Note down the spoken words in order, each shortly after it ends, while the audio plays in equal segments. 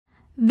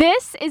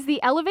This is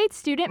the Elevate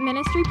Student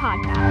Ministry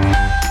Podcast.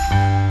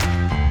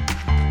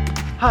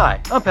 Hi,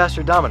 I'm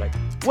Pastor Dominic.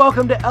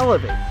 Welcome to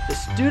Elevate, the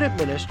student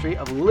ministry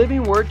of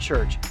Living Word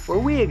Church, where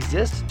we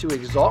exist to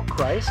exalt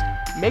Christ,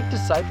 make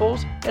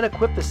disciples, and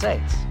equip the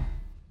saints.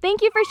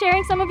 Thank you for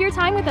sharing some of your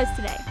time with us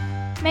today.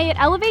 May it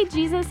elevate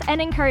Jesus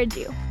and encourage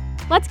you.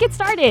 Let's get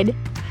started.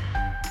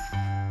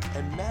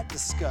 And Matt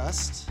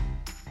discussed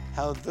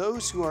how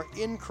those who are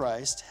in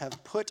Christ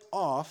have put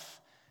off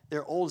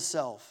their old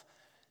self.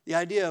 The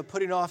idea of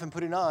putting off and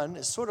putting on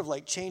is sort of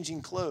like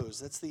changing clothes.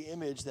 That's the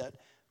image that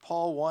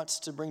Paul wants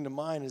to bring to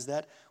mind, is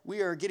that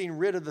we are getting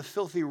rid of the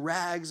filthy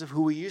rags of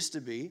who we used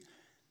to be,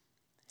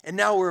 and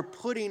now we're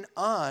putting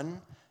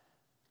on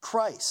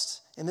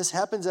Christ. And this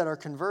happens at our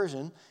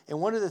conversion. And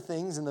one of the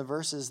things in the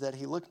verses that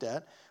he looked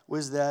at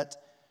was that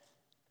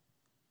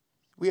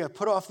we have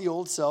put off the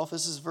old self.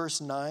 This is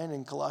verse 9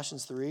 in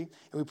Colossians 3. And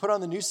we put on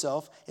the new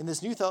self. And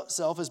this new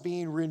self is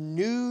being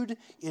renewed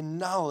in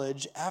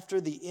knowledge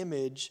after the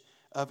image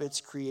of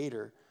its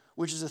creator,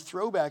 which is a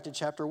throwback to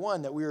chapter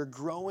 1, that we are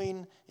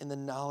growing in the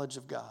knowledge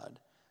of God.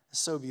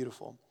 It's so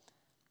beautiful.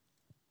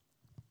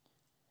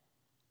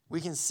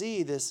 We can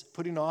see this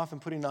putting off and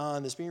putting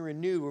on, this being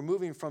renewed. We're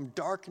moving from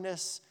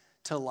darkness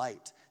to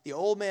light. The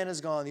old man is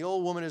gone. The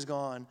old woman is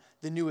gone.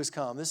 The new has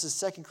come. This is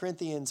 2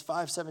 Corinthians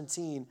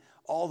 5:17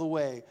 all the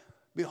way.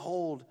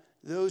 Behold,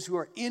 those who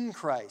are in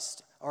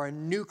Christ are a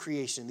new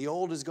creation. The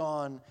old is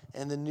gone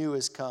and the new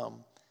has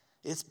come.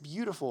 It's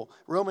beautiful.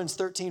 Romans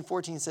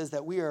 13:14 says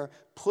that we are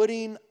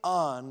putting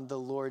on the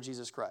Lord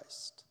Jesus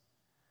Christ,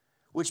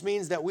 which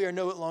means that we are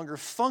no longer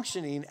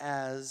functioning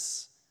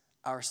as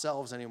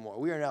ourselves anymore.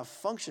 We are now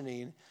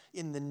functioning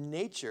in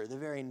the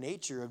very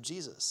nature of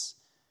Jesus.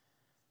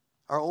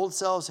 Our old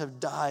selves have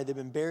died. They've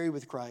been buried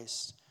with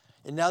Christ.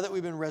 And now that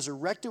we've been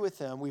resurrected with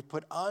him, we've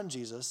put on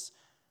Jesus.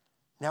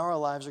 Now our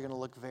lives are going to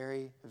look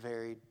very,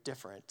 very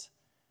different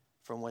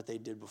from what they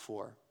did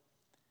before.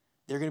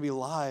 They're going to be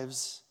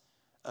lives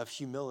of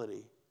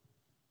humility.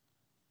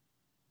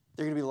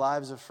 They're going to be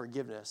lives of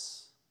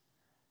forgiveness.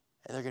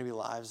 And they're going to be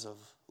lives of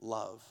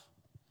love.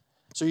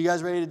 So you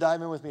guys ready to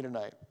dive in with me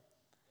tonight?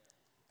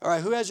 All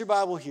right, who has your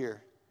Bible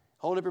here?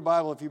 Hold up your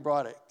Bible if you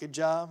brought it. Good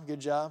job,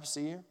 good job.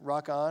 See you.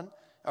 Rock on.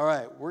 All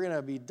right, we're going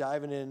to be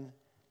diving in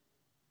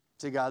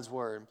to God's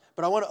Word.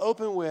 But I want to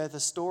open with a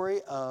story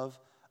of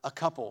a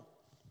couple.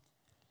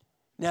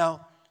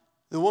 Now,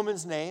 the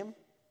woman's name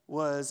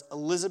was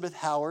Elizabeth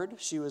Howard.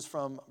 She was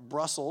from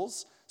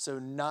Brussels, so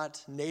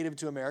not native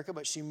to America,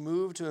 but she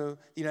moved to the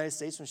United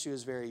States when she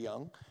was very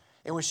young.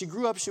 And when she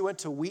grew up, she went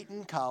to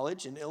Wheaton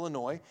College in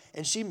Illinois,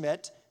 and she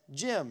met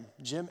Jim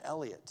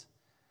Elliot.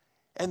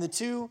 And the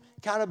two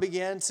kind of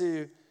began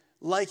to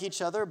like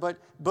each other, but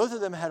both of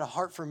them had a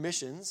heart for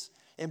missions.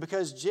 And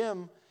because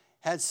Jim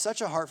had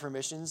such a heart for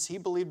missions, he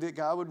believed that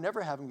God would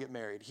never have him get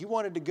married. He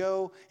wanted to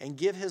go and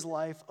give his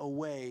life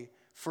away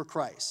for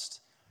Christ.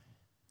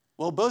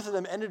 Well, both of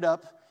them ended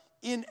up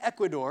in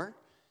Ecuador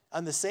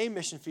on the same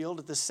mission field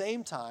at the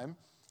same time,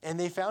 and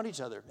they found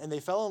each other, and they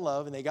fell in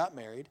love, and they got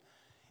married.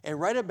 And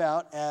right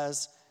about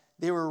as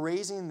they were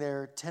raising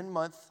their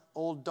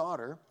 10-month-old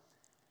daughter,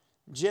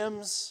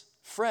 Jim's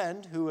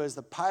friend, who was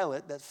the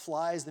pilot that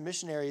flies the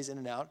missionaries in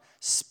and out,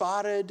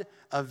 spotted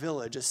a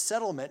village, a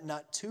settlement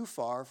not too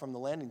far from the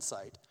landing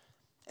site.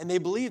 And they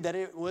believed that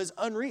it was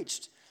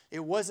unreached.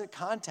 It wasn't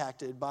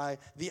contacted by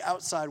the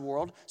outside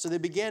world, so they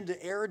began to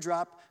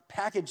airdrop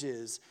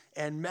packages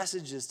and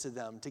messages to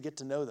them to get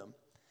to know them.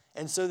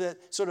 And so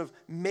that sort of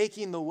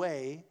making the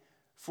way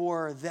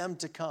for them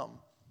to come.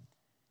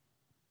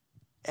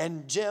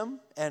 And Jim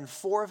and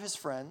 4 of his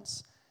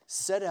friends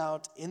set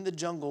out in the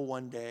jungle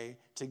one day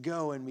to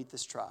go and meet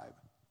this tribe.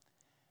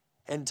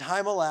 And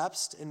time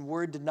elapsed, and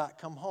word did not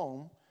come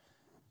home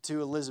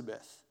to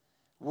Elizabeth.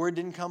 Word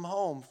didn't come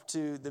home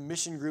to the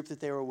mission group that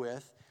they were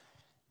with.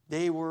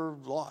 They were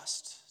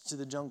lost to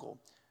the jungle.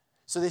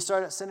 So they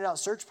started sending out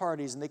search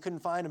parties, and they couldn't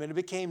find them. And it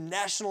became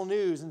national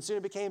news, and soon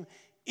it became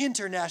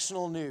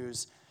international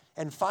news.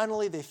 And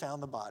finally, they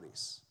found the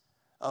bodies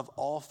of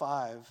all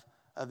 5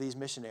 of these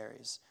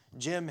missionaries.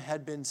 Jim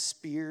had been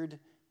speared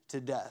to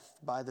death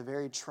by the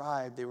very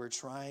tribe they were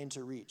trying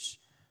to reach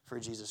for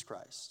Jesus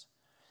Christ.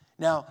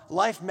 Now,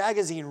 Life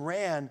magazine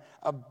ran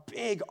a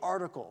big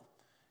article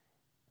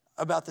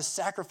about the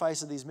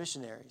sacrifice of these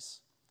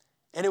missionaries.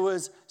 And it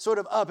was sort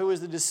of up. It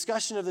was the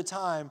discussion of the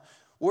time.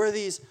 Were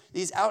these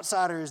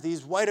outsiders,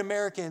 these white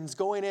Americans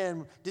going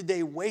in, did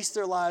they waste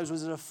their lives?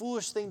 Was it a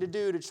foolish thing to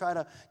do to try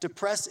to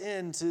press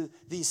into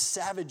these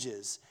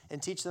savages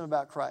and teach them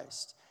about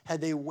Christ?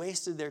 Had they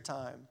wasted their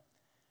time?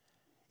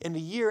 And a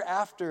year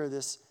after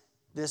this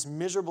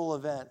miserable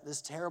event,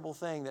 this terrible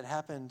thing that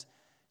happened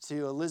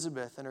to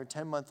Elizabeth and her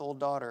 10-month-old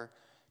daughter,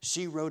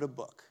 she wrote a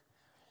book.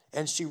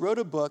 And she wrote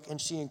a book, and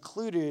she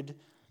included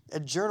a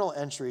journal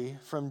entry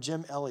from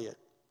Jim Elliot.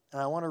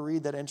 And I want to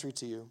read that entry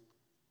to you.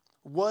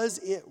 Was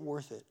it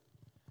worth it?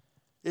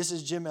 This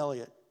is Jim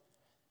Elliot.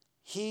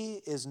 He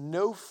is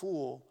no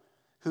fool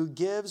who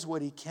gives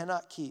what he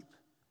cannot keep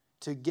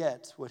to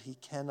get what he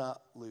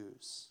cannot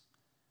lose.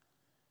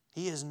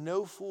 He is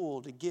no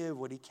fool to give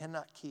what he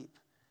cannot keep,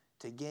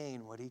 to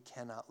gain what he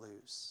cannot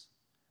lose.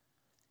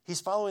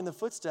 He's following the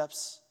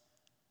footsteps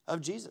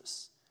of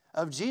Jesus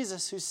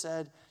who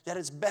said that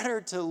it's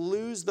better to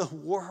lose the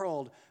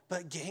world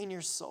but gain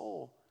your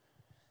soul.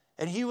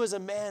 And he was a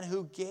man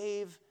who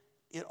gave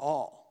it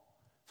all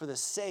for the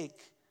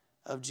sake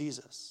of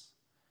Jesus.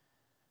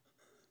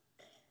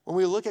 When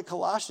we look at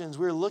Colossians,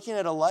 we're looking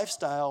at a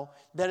lifestyle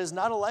that is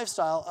not a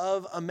lifestyle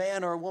of a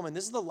man or a woman.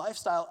 This is the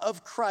lifestyle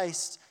of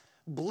Christ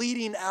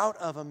bleeding out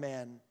of a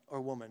man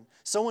or woman.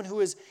 Someone who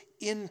is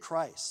in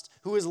Christ,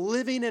 who is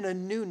living in a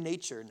new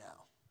nature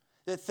now.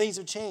 That things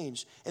have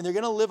changed. And they're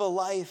going to live a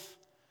life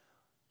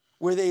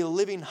where they're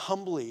living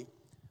humbly.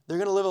 They're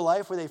going to live a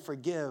life where they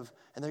forgive.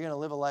 And they're going to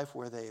live a life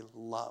where they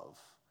love.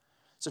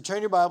 So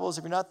turn your Bibles,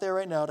 if you're not there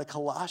right now, to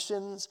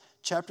Colossians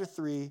chapter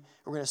 3.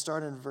 We're going to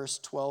start in verse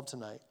 12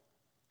 tonight.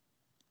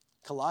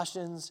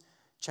 Colossians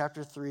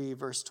chapter 3,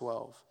 verse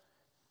 12.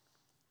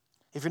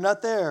 If you're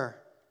not there,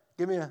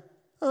 give me a,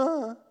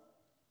 All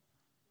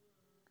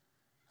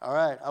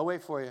right, I'll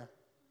wait for you.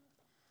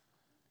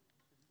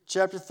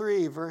 Chapter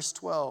 3, verse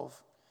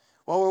 12.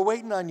 While we're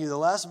waiting on you, the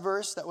last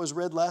verse that was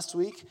read last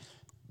week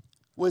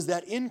was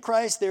that in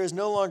Christ there is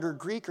no longer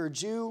Greek or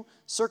Jew,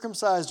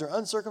 circumcised or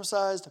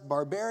uncircumcised,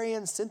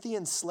 barbarian,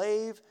 Scythian,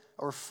 slave,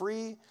 or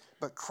free,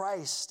 but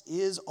Christ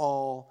is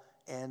all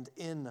and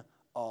in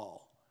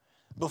all.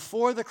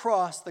 Before the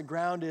cross, the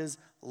ground is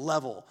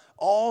level.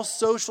 All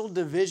social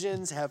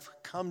divisions have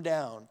come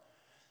down.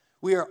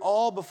 We are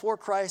all before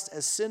Christ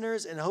as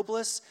sinners and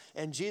hopeless,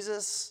 and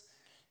Jesus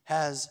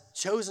has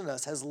chosen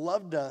us, has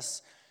loved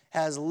us,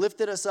 has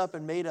lifted us up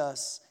and made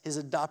us his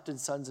adopted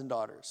sons and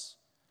daughters.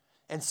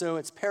 And so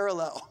it's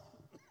parallel.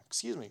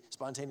 Excuse me,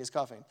 spontaneous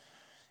coughing.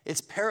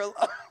 It's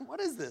parallel. What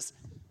is this?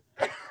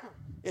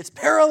 It's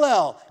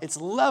parallel. It's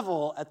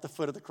level at the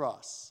foot of the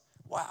cross.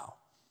 Wow.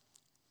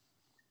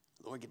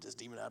 Lord, get this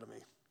demon out of me.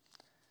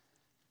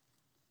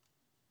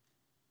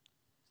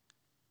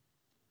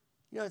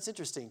 You know, it's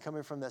interesting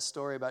coming from that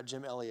story about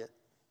Jim Elliot,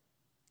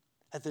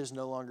 that there's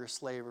no longer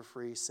slave or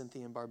free,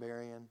 Scythian,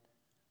 barbarian.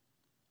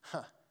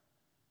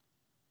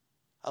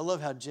 I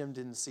love how Jim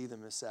didn't see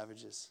them as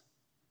savages.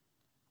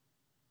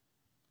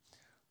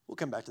 We'll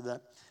come back to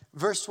that.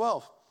 Verse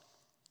 12.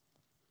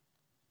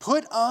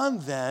 Put on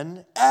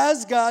then,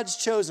 as God's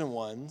chosen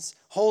ones,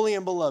 holy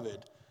and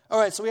beloved. All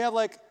right, so we have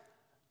like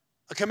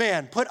a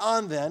command, put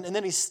on then, and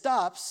then he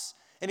stops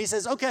and he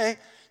says, okay,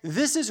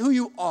 this is who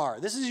you are.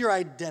 This is your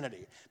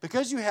identity.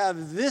 Because you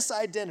have this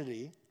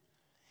identity,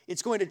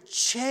 it's going to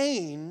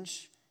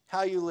change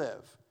how you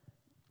live.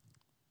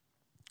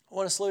 I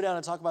want to slow down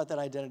and talk about that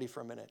identity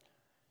for a minute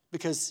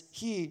because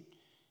he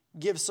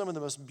gives some of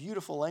the most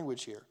beautiful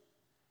language here.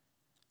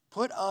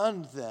 Put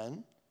on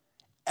then,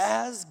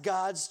 as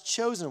God's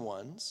chosen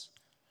ones,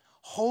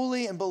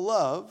 holy and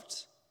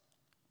beloved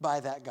by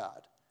that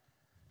God.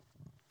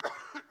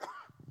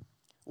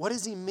 What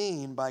does he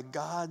mean by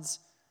God's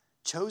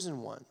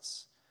chosen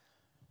ones?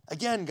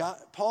 Again,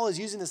 Paul is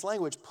using this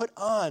language, put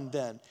on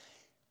then.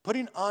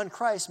 Putting on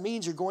Christ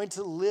means you're going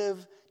to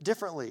live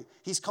differently.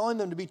 He's calling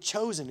them to be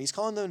chosen. He's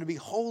calling them to be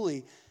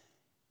holy.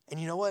 And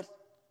you know what?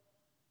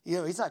 You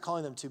know, he's not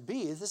calling them to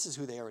be. This is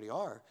who they already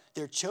are.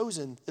 They're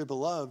chosen, they're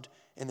beloved,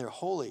 and they're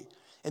holy.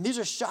 And these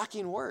are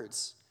shocking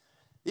words.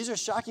 These are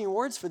shocking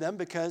words for them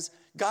because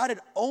God had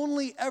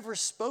only ever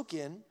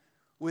spoken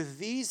with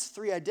these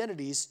three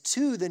identities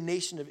to the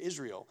nation of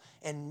Israel.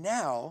 And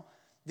now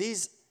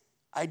these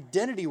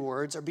identity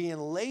words are being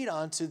laid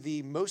onto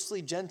the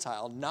mostly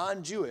Gentile,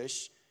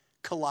 non-Jewish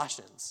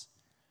Colossians.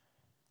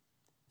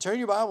 Turn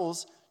your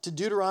Bibles to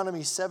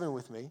Deuteronomy 7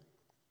 with me.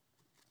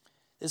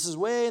 This is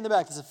way in the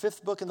back. This is the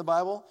fifth book in the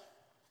Bible.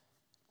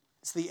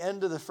 It's the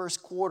end of the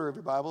first quarter of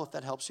your Bible, if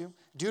that helps you.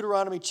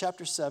 Deuteronomy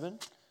chapter 7.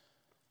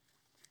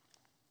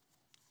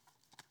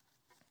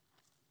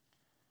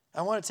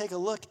 I want to take a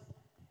look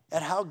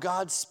at how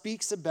God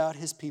speaks about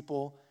his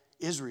people,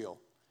 Israel.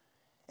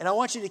 And I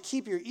want you to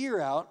keep your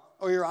ear out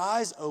or your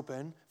eyes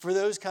open for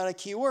those kind of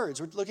key words.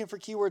 We're looking for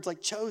key words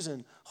like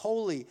chosen,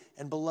 holy,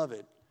 and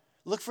beloved.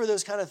 Look for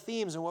those kind of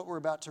themes in what we're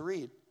about to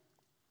read.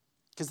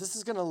 Because this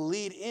is going to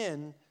lead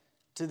in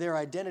to their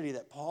identity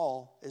that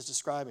Paul is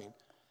describing.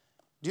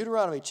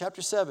 Deuteronomy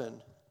chapter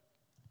 7.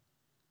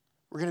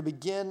 We're going to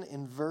begin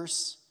in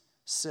verse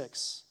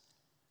 6.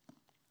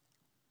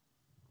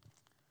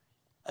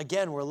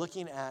 Again, we're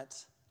looking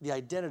at the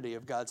identity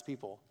of God's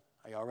people.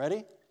 Are y'all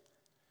ready?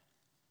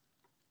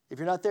 If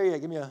you're not there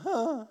yet, give me a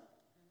huh.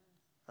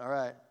 All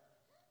right.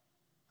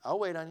 I'll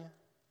wait on you.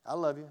 I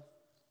love you.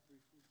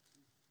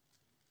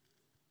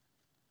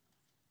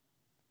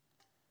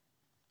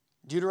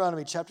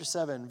 Deuteronomy chapter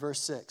 7, verse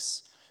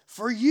 6.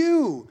 For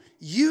you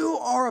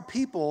are a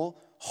people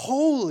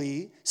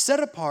holy, set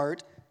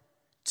apart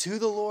to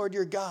the Lord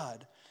your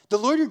God. The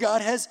Lord your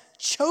God has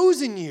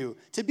chosen you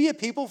to be a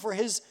people for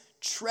his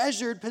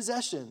treasured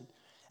possession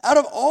out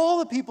of all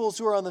the peoples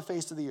who are on the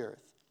face of the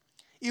earth.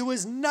 It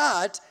was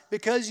not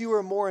because you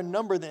were more in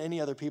number than any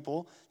other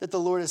people that the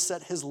Lord has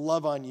set his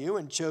love on you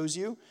and chose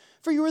you,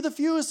 for you are the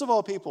fewest of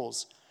all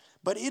peoples.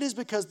 but it is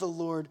because the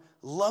Lord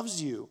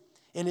loves you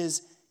and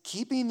is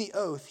keeping the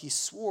oath he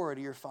swore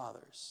to your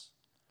fathers.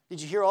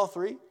 Did you hear all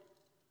three?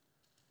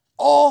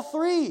 All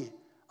three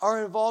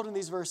are involved in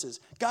these verses.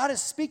 God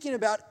is speaking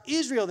about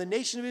Israel, the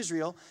nation of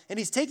Israel, and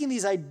he's taking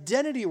these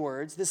identity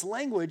words, this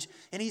language,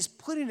 and he's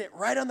putting it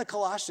right on the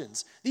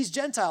Colossians. These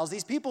Gentiles,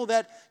 these people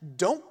that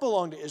don't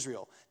belong to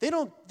Israel. They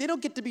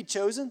don't get to be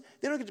chosen.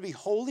 They don't get to be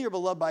holy or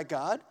beloved by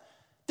God.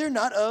 They're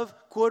not of,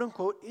 quote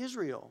unquote,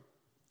 Israel.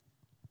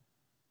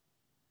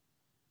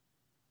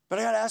 But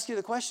I got to ask you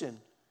the question.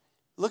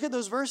 Look at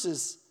those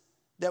verses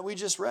that we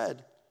just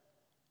read.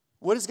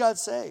 What does God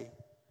say?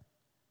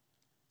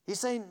 He's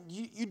saying,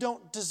 you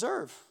don't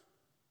deserve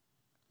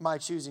my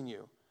choosing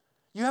you.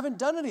 You haven't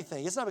done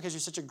anything. It's not because you're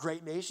such a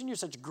great nation, you're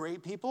such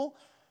great people.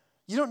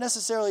 You don't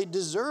necessarily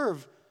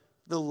deserve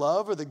the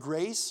love or the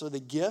grace or the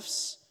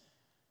gifts.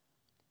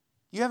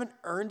 You haven't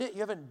earned it.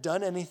 You haven't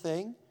done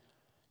anything.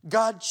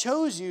 God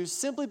chose you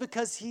simply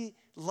because he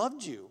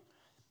loved you.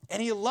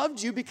 And he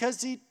loved you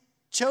because he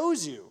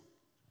chose you.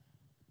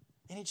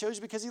 And he chose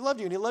you because he loved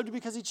you. And he loved you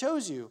because he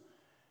chose you.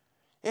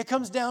 It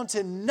comes down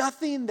to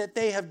nothing that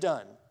they have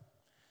done.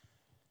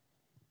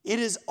 It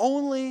is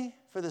only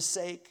for the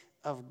sake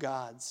of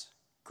God's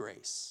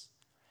grace.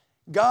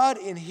 God,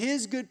 in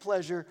his good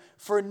pleasure,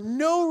 for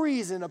no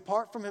reason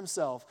apart from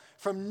himself,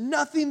 from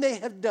nothing they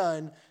have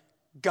done,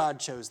 God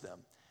chose them.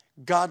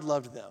 God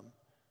loved them.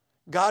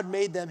 God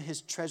made them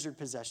his treasured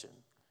possession.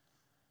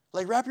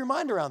 Like, wrap your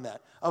mind around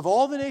that. Of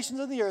all the nations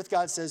of the earth,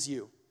 God says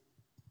you.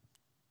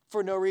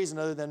 For no reason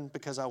other than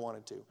because I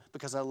wanted to,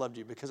 because I loved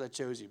you, because I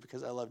chose you,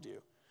 because I loved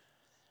you.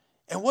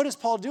 And what is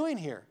Paul doing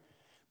here?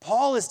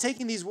 Paul is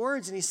taking these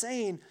words and he's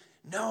saying,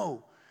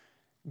 no,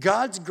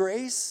 God's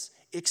grace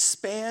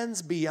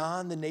expands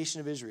beyond the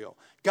nation of Israel.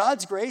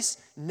 God's grace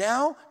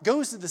now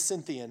goes to the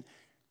Scythian,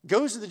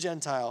 goes to the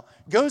Gentile,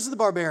 goes to the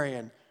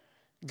barbarian,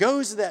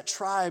 goes to that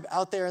tribe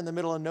out there in the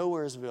middle of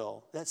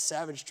Nowheresville, that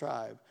savage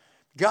tribe.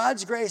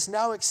 God's grace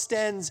now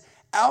extends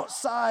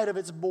outside of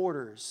its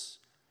borders.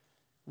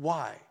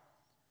 Why?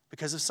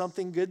 Because of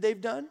something good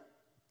they've done?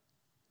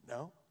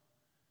 No.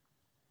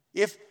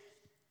 If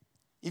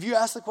you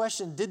ask the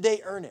question, did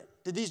they earn it?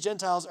 Did these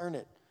Gentiles earn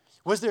it?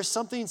 Was there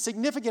something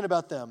significant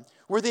about them?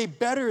 Were they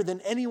better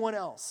than anyone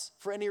else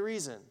for any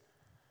reason?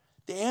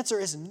 The answer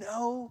is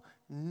no,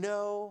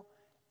 no,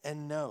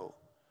 and no.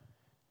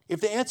 If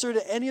the answer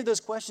to any of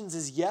those questions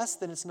is yes,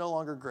 then it's no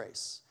longer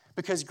grace.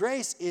 Because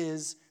grace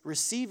is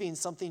receiving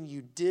something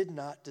you did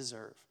not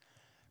deserve.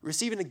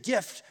 Receiving a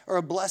gift or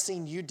a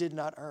blessing you did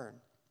not earn.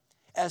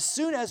 As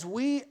soon as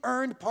we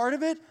earned part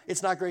of it,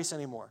 it's not grace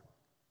anymore.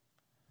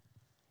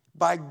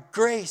 By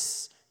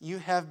grace, you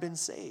have been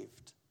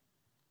saved.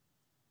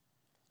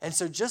 And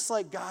so just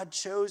like God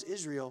chose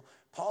Israel,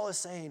 Paul is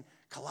saying,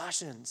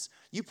 Colossians,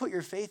 you put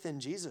your faith in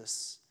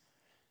Jesus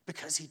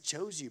because he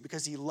chose you,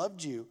 because he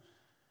loved you,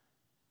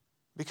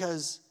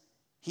 because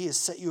he has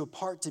set you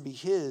apart to be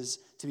his,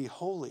 to be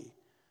holy.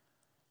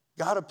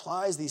 God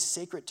applies these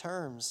sacred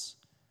terms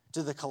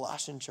to the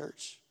Colossian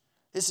church.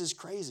 This is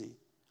crazy.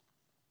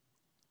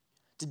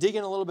 To dig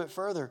in a little bit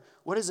further,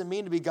 what does it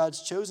mean to be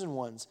God's chosen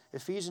ones?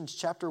 Ephesians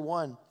chapter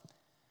 1,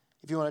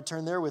 if you want to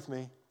turn there with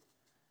me.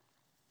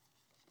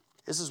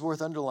 This is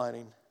worth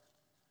underlining.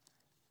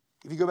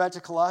 If you go back to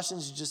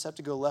Colossians, you just have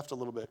to go left a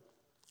little bit.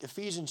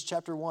 Ephesians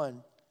chapter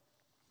 1.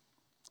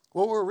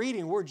 What we're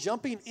reading, we're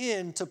jumping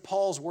into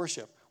Paul's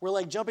worship. We're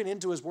like jumping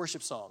into his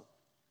worship song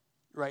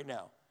right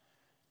now.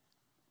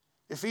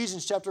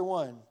 Ephesians chapter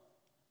 1.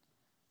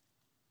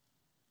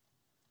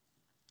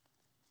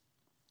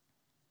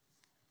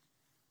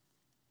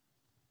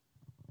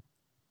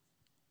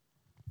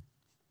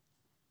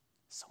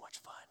 So much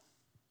fun.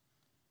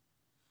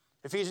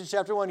 Ephesians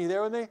chapter 1, you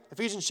there with me?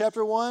 Ephesians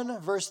chapter 1,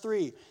 verse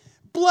 3.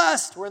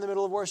 Blessed, we're in the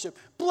middle of worship.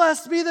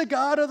 Blessed be the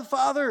God of the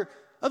Father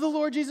of the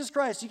Lord Jesus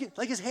Christ. You can,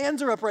 like his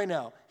hands are up right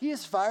now. He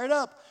is fired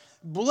up.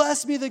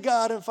 Blessed be the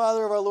God and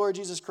Father of our Lord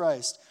Jesus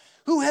Christ,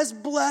 who has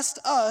blessed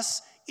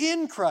us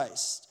in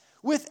Christ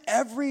with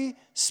every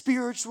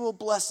spiritual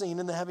blessing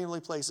in the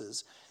heavenly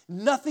places.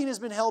 Nothing has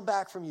been held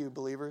back from you,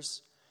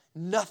 believers.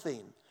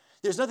 Nothing.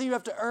 There's nothing you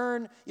have to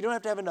earn. You don't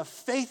have to have enough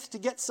faith to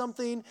get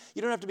something.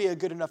 You don't have to be a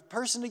good enough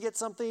person to get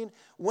something.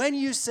 When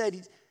you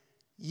said,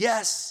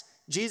 yes,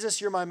 Jesus,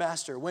 you're my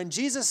master. When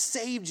Jesus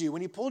saved you,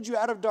 when he pulled you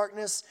out of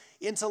darkness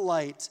into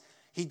light,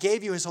 he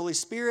gave you his Holy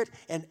Spirit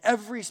and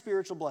every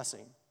spiritual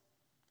blessing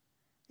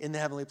in the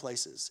heavenly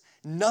places.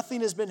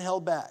 Nothing has been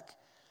held back.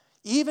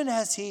 Even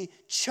as he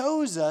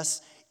chose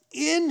us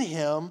in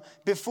him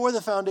before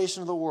the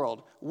foundation of the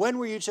world. When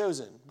were you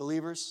chosen,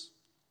 believers?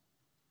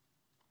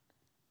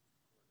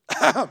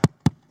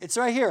 It's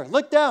right here.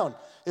 Look down.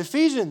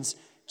 Ephesians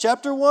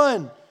chapter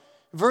 1,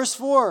 verse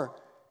 4.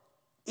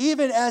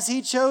 Even as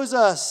he chose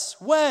us.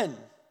 When?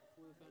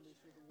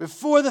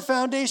 Before the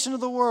foundation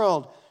of the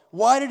world.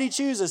 Why did he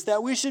choose us?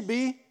 That we should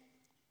be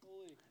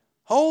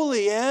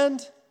holy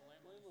and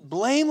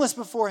blameless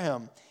before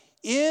him.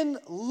 In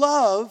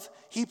love,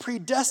 he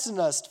predestined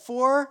us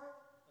for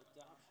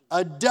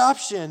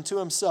adoption to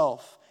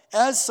himself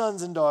as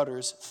sons and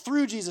daughters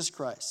through Jesus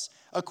Christ,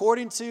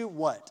 according to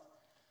what?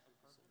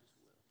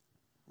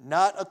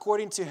 Not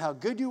according to how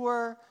good you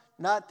were,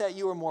 not that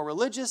you were more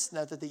religious,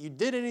 not that you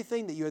did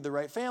anything, that you had the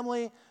right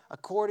family,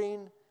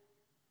 according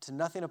to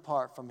nothing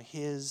apart from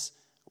his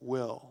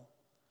will,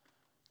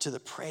 to the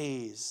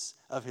praise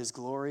of his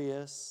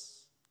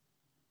glorious,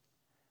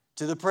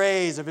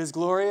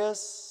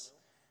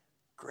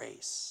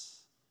 grace.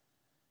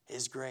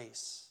 His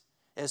grace.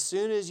 As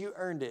soon as you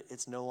earned it,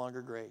 it's no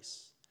longer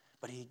grace,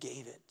 but he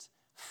gave it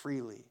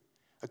freely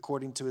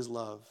according to his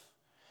love.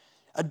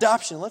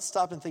 Adoption, let's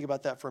stop and think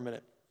about that for a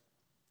minute.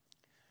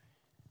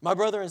 My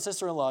brother and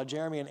sister-in-law,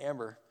 Jeremy and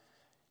Amber,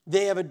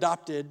 they have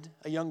adopted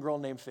a young girl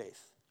named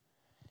Faith.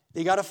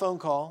 They got a phone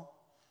call.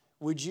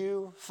 Would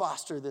you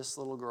foster this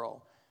little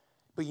girl?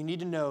 But you need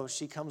to know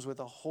she comes with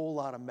a whole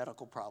lot of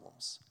medical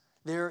problems.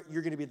 You're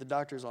going to be at the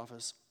doctor's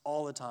office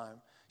all the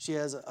time. She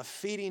has a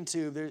feeding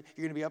tube. You're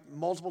going to be up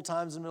multiple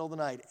times in the middle of the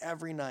night,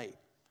 every night.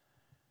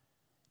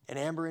 And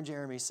Amber and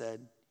Jeremy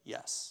said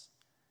yes.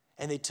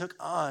 And they took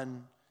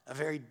on a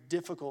very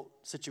difficult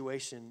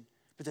situation,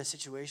 but that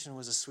situation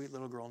was a sweet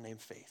little girl named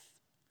Faith.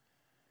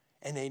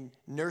 And they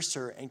nursed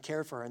her and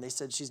cared for her, and they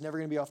said she's never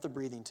going to be off the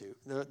breathing tube,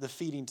 the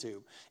feeding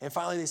tube. And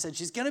finally they said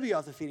she's going to be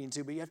off the feeding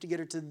tube, but you have to get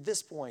her to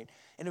this point.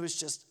 And it was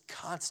just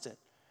constant.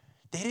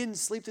 They didn't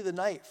sleep through the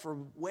night for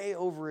way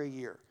over a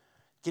year,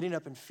 getting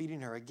up and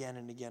feeding her again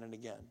and again and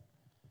again.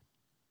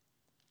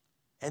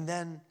 And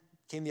then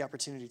came the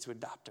opportunity to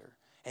adopt her,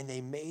 and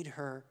they made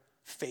her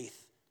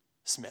Faith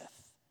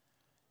Smith.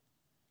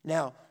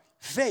 Now,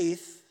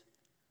 Faith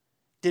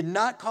did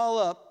not call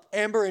up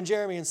Amber and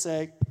Jeremy and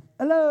say,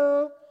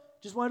 hello,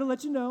 just wanted to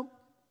let you know,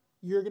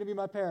 you're going to be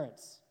my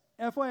parents.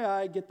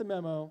 FYI, get the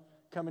memo,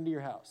 come into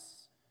your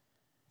house.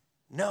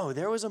 No,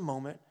 there was a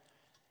moment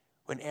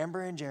when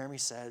Amber and Jeremy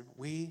said,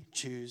 we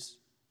choose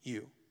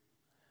you.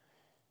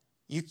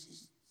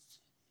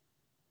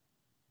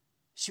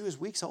 She was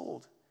weeks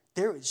old.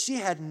 She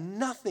had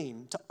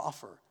nothing to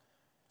offer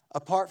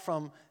apart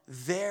from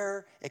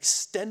their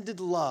extended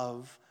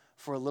love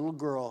for a little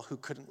girl who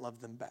couldn't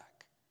love them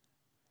back,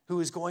 who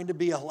was going to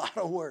be a lot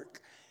of work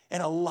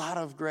and a lot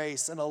of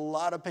grace and a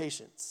lot of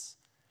patience.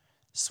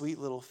 Sweet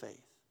little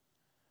Faith.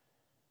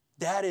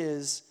 That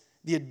is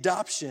the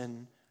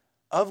adoption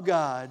of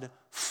God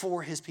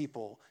for his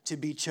people to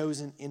be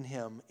chosen in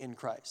him in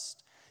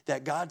Christ.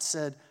 That God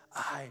said,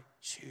 I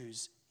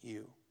choose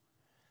you.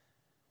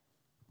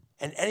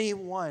 And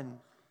anyone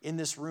in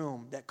this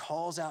room that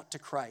calls out to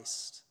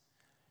Christ,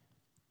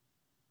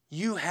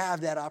 you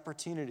have that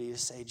opportunity to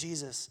say,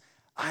 Jesus,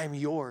 I'm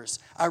yours.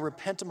 I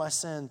repent of my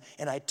sin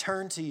and I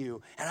turn to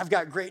you. And I've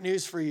got great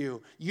news for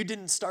you. You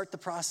didn't start the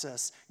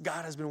process.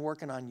 God has been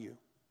working on you.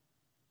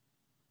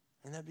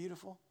 Isn't that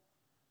beautiful?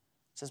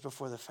 Since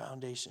before the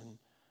foundation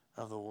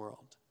of the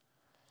world.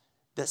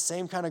 That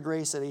same kind of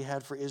grace that he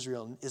had for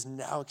Israel is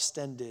now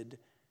extended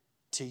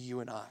to you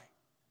and I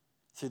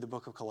through the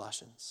book of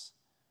Colossians.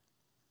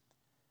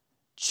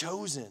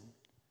 Chosen.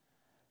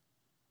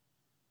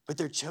 But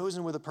they're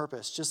chosen with a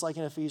purpose, just like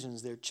in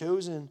Ephesians. They're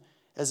chosen,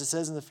 as it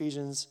says in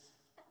Ephesians,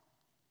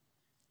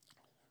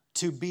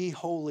 to be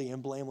holy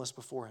and blameless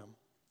before him.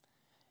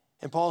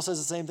 And Paul says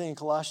the same thing in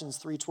Colossians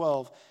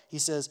 3:12. He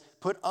says,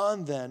 put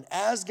on then,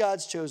 as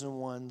God's chosen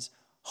ones,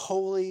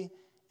 holy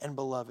and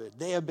beloved.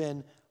 They have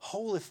been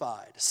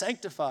holified,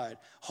 sanctified.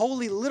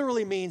 Holy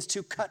literally means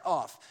to cut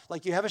off.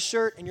 Like you have a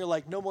shirt and you're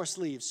like, no more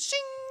sleeves. Shing!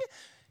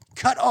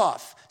 Cut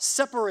off,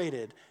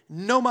 separated,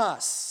 no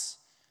mas.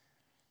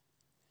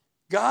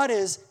 God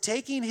is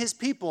taking his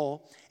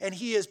people and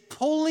he is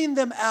pulling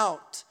them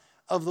out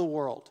of the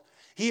world.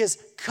 He is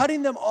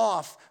cutting them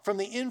off from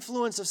the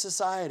influence of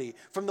society,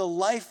 from the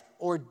life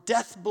or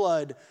death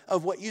blood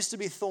of what used to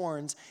be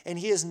thorns, and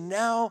he is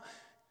now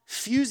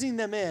fusing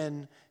them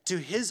in to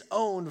his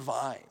own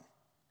vine.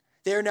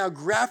 They are now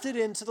grafted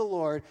into the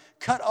Lord,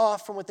 cut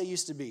off from what they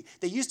used to be.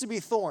 They used to be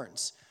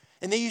thorns,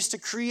 and they used to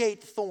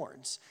create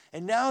thorns.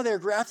 And now they're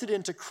grafted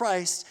into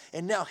Christ,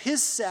 and now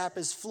his sap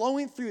is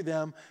flowing through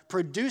them,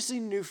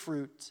 producing new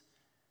fruit.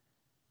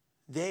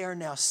 They are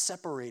now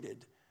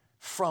separated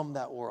from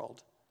that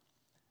world.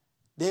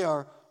 They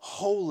are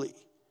holy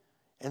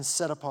and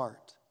set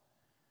apart.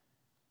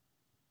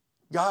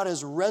 God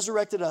has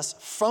resurrected us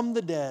from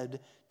the dead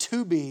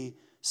to be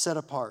set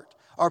apart.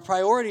 Our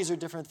priorities are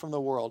different from the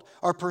world.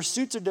 Our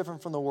pursuits are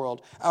different from the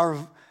world.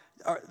 Our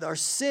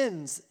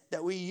sins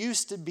that we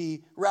used to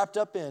be wrapped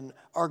up in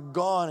are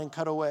gone and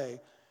cut away.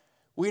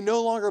 We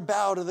no longer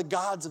bow to the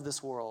gods of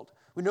this world.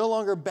 We no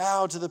longer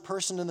bow to the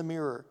person in the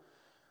mirror.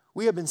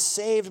 We have been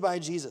saved by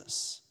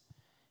Jesus.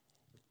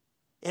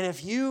 And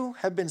if you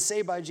have been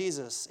saved by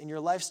Jesus and your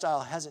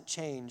lifestyle hasn't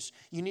changed,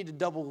 you need to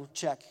double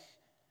check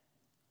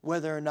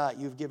whether or not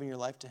you've given your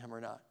life to him or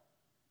not.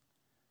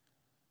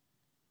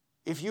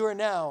 If you are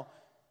now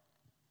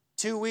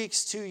 2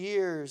 weeks, 2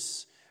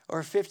 years,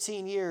 or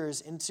 15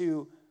 years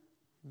into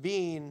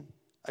being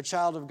a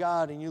child of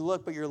God and you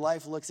look, but your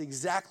life looks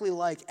exactly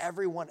like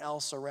everyone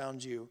else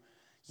around you,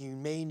 you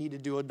may need to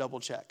do a double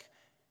check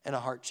and a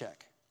heart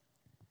check.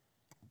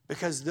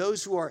 Because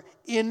those who are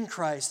in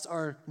Christ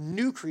are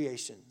new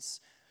creations.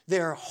 They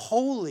are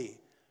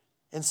holy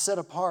and set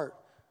apart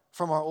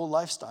from our old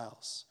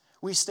lifestyles.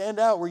 We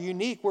stand out. We're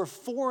unique. We're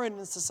foreign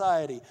in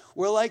society.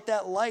 We're like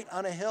that light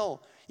on a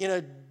hill. In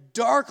a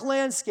dark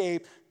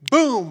landscape,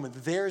 boom,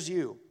 there's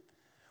you.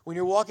 When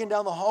you're walking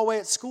down the hallway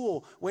at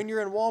school, when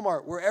you're in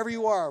Walmart, wherever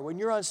you are, when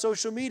you're on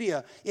social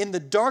media, in the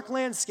dark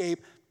landscape,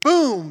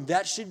 boom,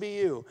 that should be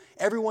you.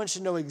 Everyone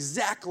should know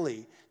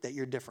exactly that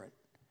you're different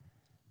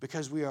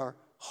because we are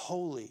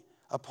holy,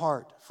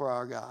 apart for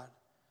our God.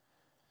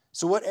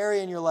 So what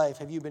area in your life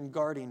have you been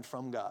guarding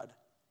from God?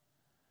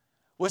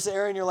 What's the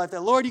area in your life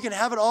that, Lord, you can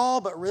have it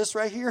all, but this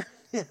right here,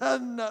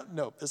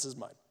 no, this is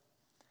mine.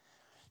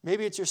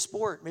 Maybe it's your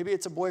sport. Maybe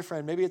it's a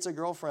boyfriend. Maybe it's a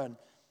girlfriend.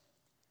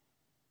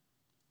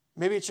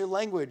 Maybe it's your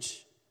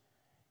language.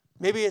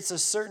 Maybe it's a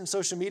certain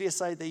social media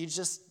site that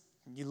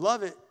you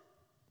love it.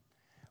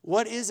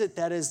 What is it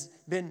that has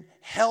been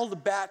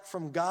held back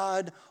from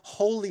God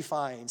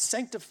holifying,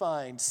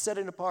 sanctifying,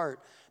 setting apart?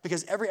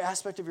 Because every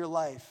aspect of your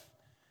life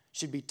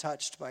should be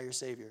touched by your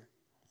Savior.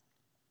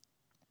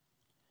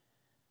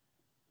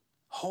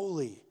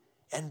 Holy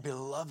and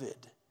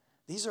beloved.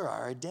 These are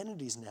our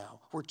identities now.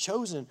 We're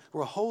chosen,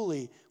 we're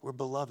holy, we're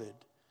beloved.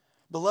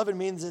 Beloved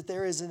means that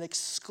there is an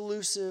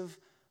exclusive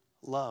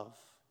love.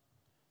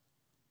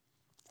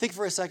 Think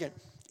for a second.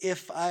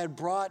 If I had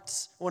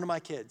brought one of my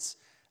kids,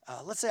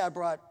 let's say I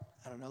brought,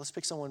 let's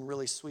pick someone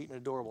really sweet and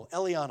adorable.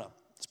 Eliana.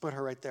 Let's put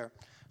her right there.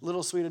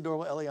 Little sweet,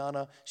 adorable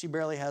Eliana. She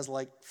barely has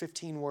like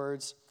 15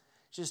 words.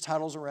 She just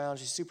toddles around.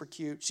 She's super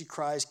cute. She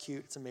cries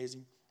cute. It's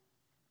amazing.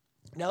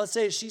 Now let's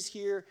say she's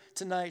here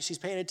tonight, she's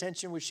paying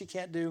attention, which she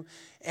can't do,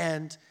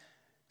 and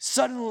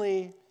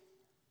suddenly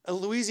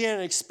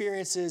Louisiana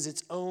experiences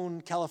its own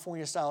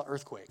California-style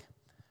earthquake,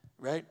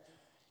 right?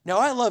 Now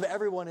I love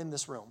everyone in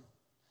this room.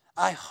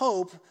 I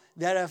hope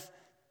that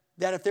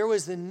if there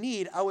was the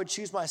need, I would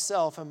choose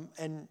myself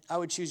and I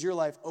would choose your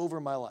life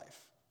over my life.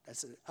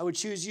 That's it. I would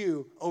choose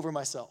you over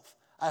myself.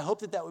 I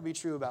hope that would be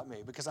true about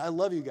me because I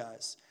love you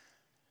guys.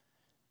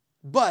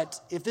 But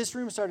if this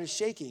room started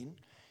shaking,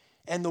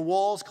 and the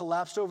walls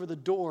collapsed over the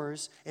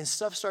doors, and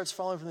stuff starts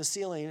falling from the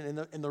ceiling,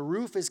 and the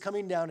roof is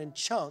coming down in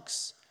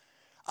chunks,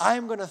 I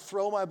am going to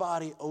throw my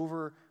body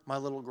over my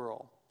little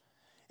girl.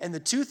 And the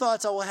two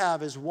thoughts I will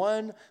have is,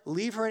 one,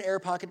 leave her an air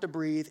pocket to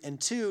breathe,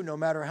 and two, no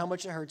matter how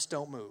much it hurts,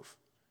 don't move.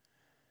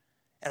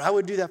 And I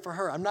would do that for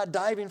her. I'm not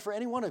diving for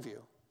any one of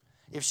you.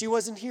 If she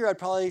wasn't here, I'd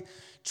probably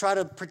try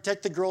to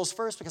protect the girls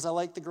first because I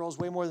like the girls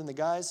way more than the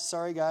guys.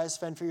 Sorry, guys,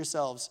 fend for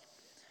yourselves.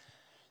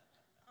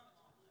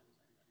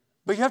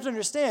 But you have to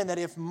understand that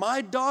if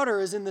my daughter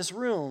is in this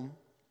room,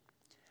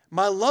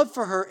 my love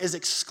for her is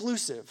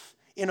exclusive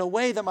in a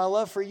way that my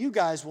love for you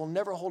guys will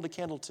never hold a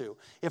candle to.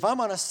 If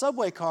I'm on a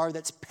subway car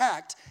that's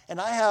packed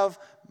and I have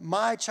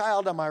my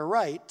child on my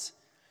right,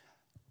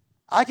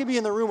 I could be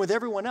in the room with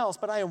everyone else,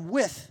 but I am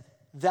with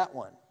that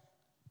one.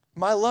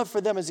 My love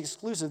for them is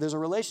exclusive. There's a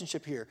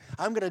relationship here.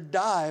 I'm going to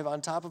dive on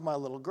top of my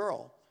little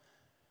girl.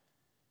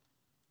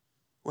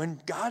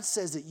 When God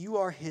says that you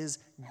are his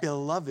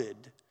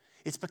beloved,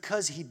 it's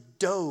because he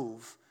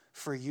dove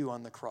for you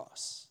on the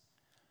cross.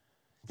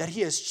 That he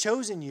has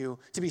chosen you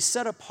to be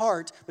set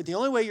apart, but the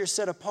only way you're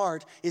set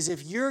apart is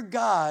if your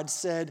God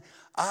said,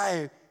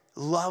 I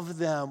love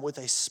them with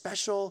a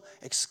special,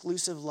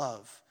 exclusive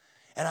love,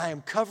 and I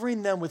am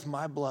covering them with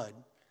my blood.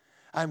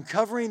 I'm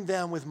covering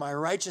them with my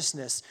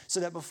righteousness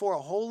so that before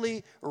a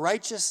holy,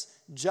 righteous,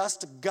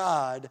 just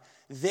God,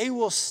 they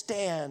will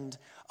stand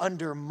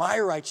under my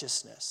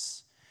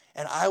righteousness,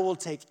 and I will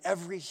take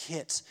every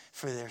hit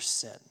for their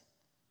sin.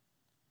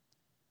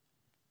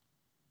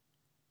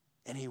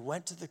 And he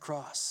went to the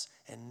cross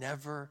and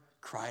never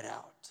cried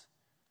out.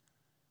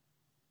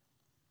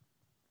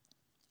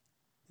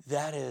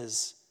 That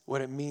is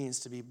what it means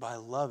to be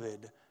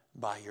beloved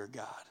by your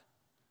God.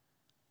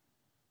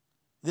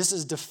 This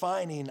is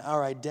defining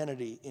our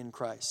identity in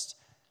Christ.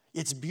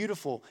 It's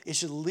beautiful. It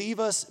should leave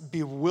us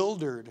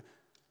bewildered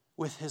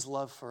with his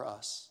love for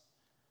us.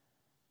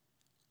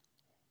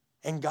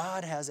 And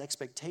God has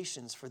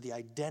expectations for the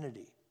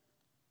identity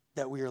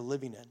that we are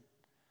living in.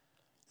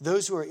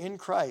 Those who are in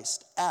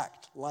Christ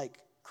act like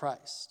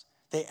Christ.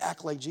 They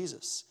act like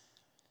Jesus.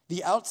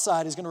 The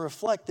outside is going to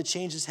reflect the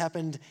changes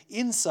happened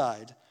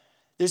inside.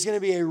 There's going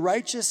to be a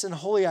righteous and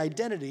holy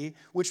identity,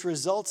 which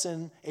results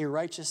in a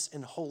righteous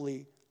and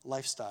holy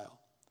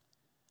lifestyle.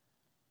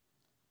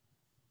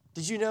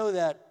 Did you know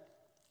that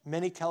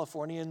many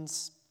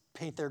Californians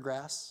paint their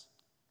grass?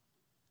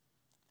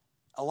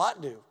 A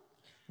lot do.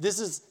 This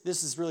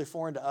is really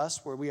foreign to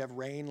us, where we have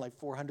rain like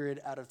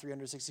 400 out of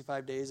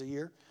 365 days a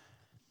year.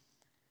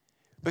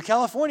 But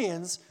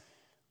Californians,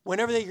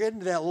 whenever they get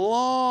into that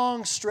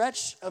long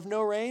stretch of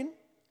no rain,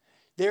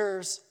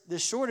 there's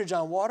this shortage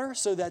on water,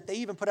 so that they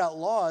even put out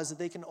laws that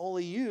they can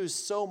only use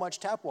so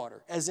much tap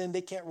water, as in they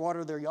can't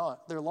water their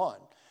lawn.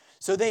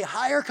 So they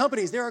hire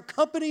companies. There are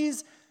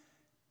companies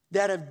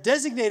that have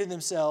designated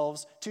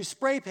themselves to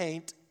spray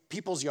paint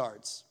people's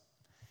yards.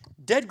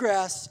 Dead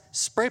grass,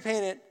 spray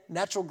paint it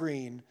natural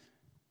green.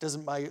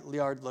 Doesn't my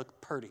yard look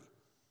pretty?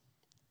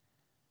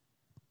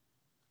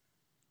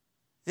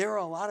 there are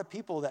a lot of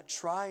people that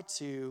try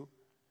to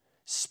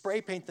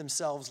spray paint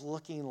themselves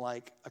looking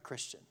like a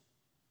Christian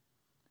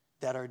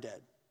that are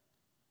dead.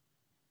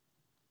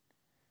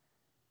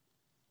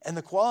 And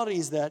the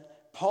qualities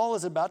that Paul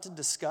is about to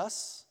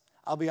discuss,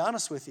 I'll be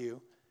honest with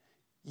you,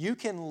 you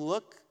can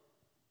look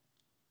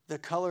the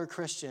color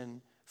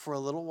Christian for a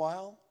little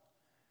while,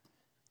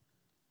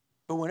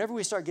 but whenever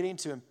we start getting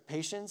to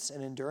impatience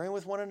and enduring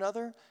with one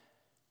another,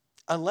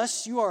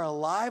 unless you are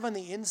alive on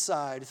the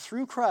inside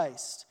through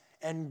Christ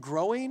and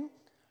growing,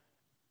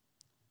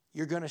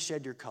 you're going to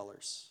shed your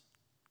colors.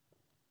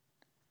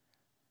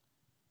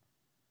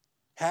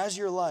 Has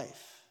your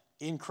life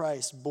in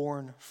Christ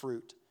borne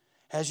fruit?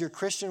 Has your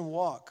Christian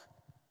walk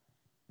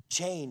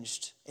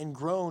changed and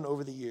grown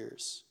over the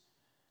years?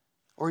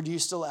 Or do you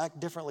still act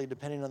differently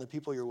depending on the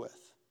people you're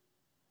with?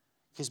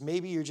 Because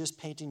maybe you're just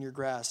painting your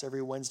grass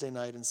every Wednesday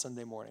night and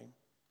Sunday morning.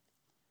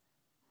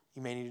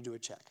 You may need to do a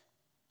check.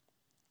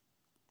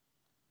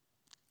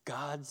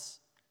 God's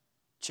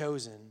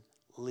chosen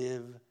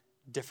live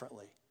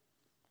differently.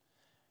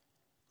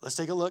 Let's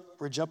take a look.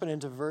 We're jumping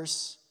into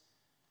let's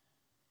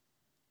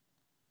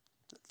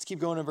keep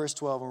going to verse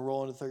 12 and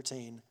roll into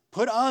 13.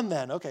 Put on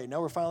then, okay, now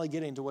we're finally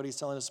getting to what he's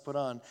telling us to put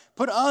on.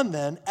 Put on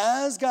then,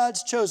 as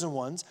God's chosen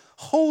ones,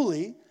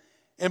 holy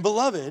and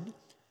beloved,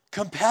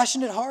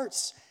 compassionate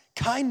hearts,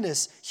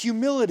 kindness,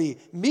 humility,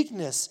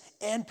 meekness,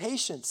 and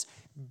patience,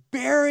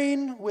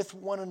 bearing with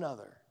one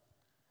another.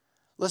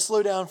 Let's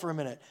slow down for a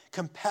minute.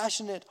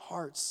 Compassionate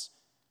hearts.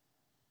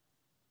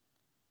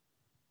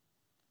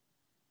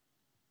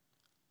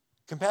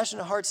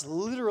 Compassionate hearts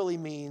literally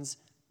means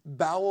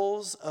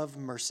bowels of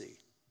mercy.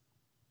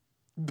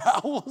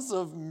 Bowels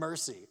of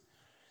mercy.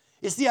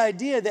 It's the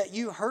idea that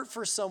you hurt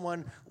for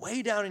someone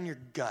way down in your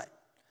gut.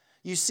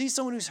 You see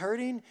someone who's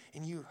hurting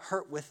and you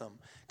hurt with them.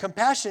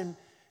 Passion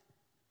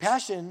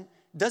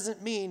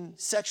doesn't mean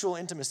sexual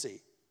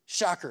intimacy.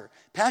 Shocker.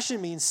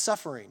 Passion means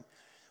suffering.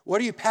 What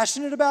are you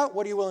passionate about?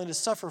 What are you willing to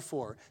suffer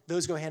for?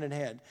 Those go hand in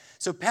hand.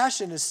 So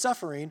passion is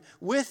suffering.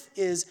 With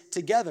is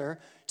together.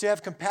 To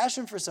have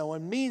compassion for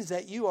someone means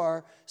that you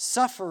are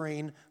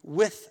suffering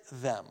with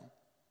them.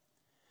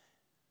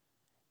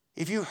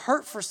 If you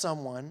hurt for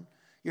someone,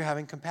 you're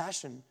having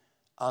compassion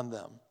on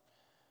them.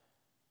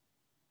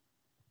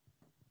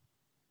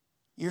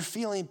 You're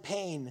feeling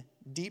pain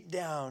deep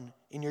down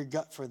in your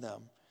gut for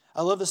them.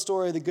 I love the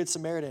story of the Good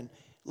Samaritan.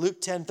 Luke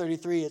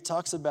 10:33, it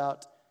talks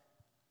about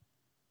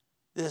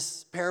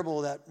this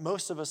parable that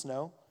most of us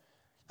know.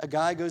 A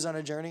guy goes on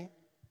a journey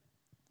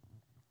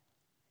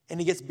and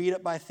he gets beat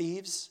up by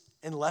thieves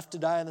and left to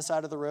die on the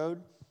side of the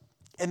road.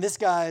 And this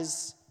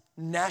guy's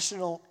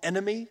national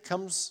enemy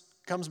comes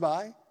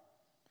by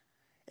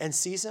and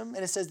sees him,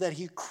 and it says that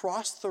he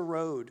crossed the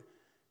road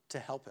to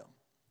help him.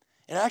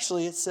 And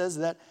actually it says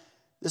that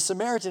the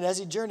Samaritan, as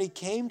he journeyed,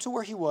 came to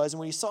where he was, and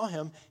when he saw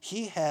him,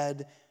 he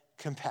had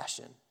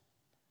compassion.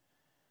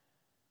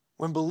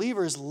 When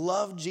believers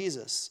love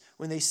Jesus,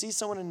 when they see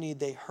someone in need,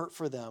 they hurt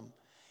for them.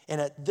 And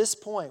at this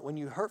point, when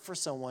you hurt for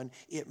someone,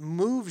 it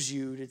moves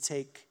you to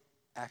take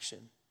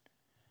action.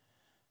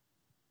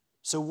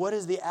 So what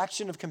is the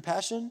action of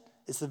compassion?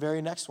 It's the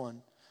very next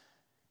one.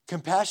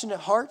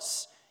 Compassionate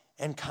hearts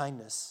and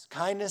kindness.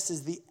 Kindness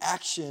is the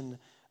action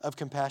of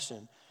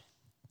compassion.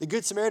 The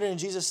Good Samaritan in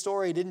Jesus'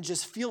 story didn't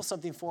just feel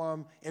something for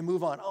him and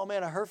move on. Oh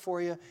man, I hurt for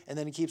you, and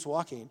then he keeps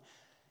walking.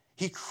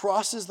 He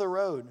crosses the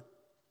road.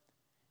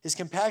 His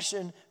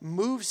compassion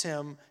moves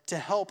him to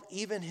help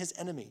even his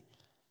enemy.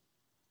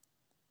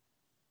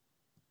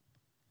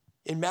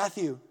 In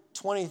Matthew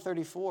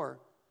 20:34,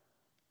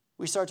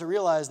 we start to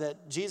realize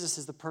that Jesus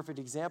is the perfect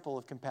example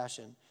of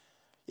compassion.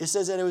 It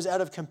says that it was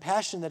out of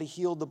compassion that he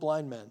healed the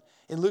blind men.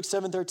 In Luke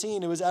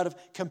 7:13, it was out of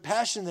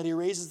compassion that he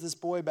raises this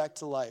boy back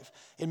to life.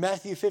 In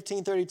Matthew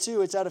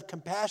 15:32, it's out of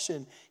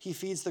compassion he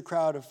feeds the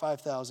crowd of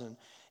 5,000.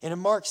 And in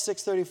Mark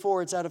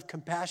 6:34, it's out of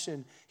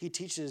compassion he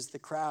teaches the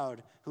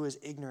crowd who is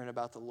ignorant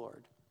about the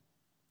Lord.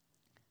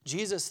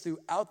 Jesus,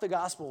 throughout the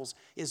Gospels,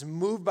 is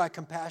moved by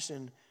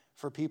compassion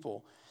for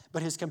people.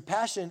 But his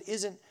compassion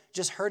isn't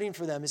just hurting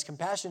for them. His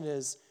compassion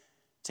is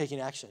taking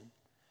action.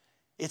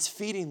 It's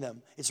feeding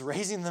them. It's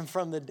raising them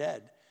from the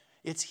dead.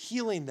 It's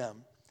healing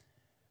them.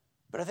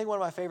 But I think one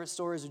of my favorite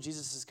stories of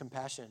Jesus'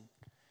 compassion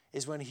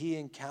is when he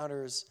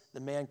encounters the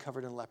man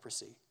covered in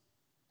leprosy.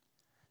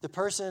 The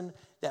person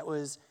that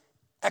was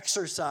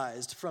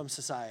exorcised from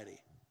society.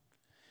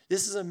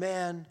 This is a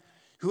man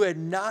who had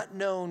not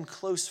known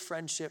close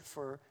friendship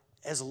for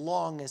as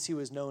long as he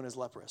was known as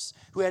leprous,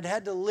 who had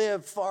had to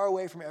live far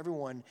away from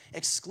everyone,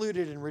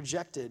 excluded and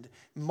rejected,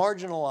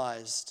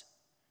 marginalized.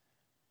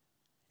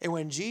 And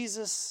when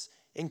Jesus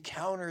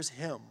encounters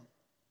him,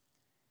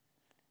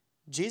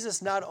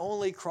 Jesus not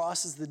only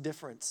crosses the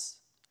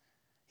difference,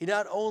 he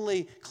not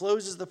only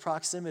closes the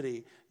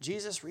proximity,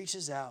 Jesus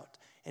reaches out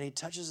and he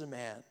touches a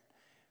man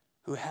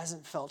who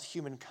hasn't felt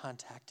human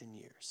contact in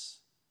years.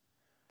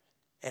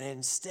 And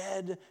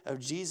instead of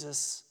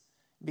Jesus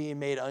being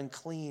made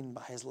unclean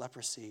by his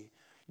leprosy,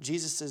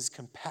 Jesus'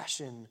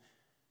 compassion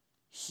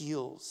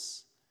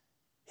heals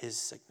his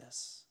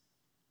sickness.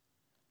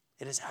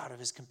 It is out of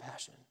his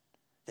compassion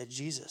that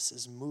Jesus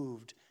is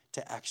moved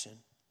to action.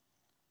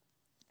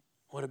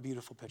 What a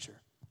beautiful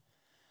picture.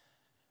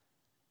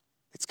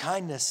 It's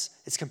kindness,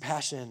 it's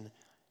compassion,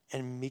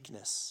 and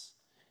meekness.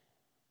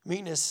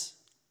 Meekness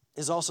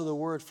is also the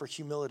word for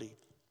humility.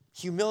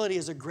 Humility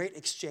is a great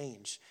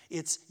exchange.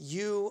 It's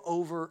you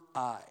over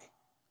I.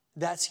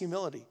 That's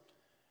humility.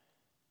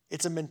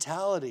 It's a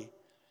mentality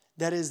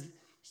that is,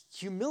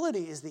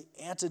 humility is the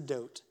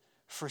antidote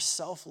for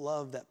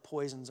self-love that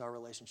poisons our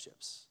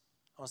relationships.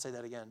 I want to say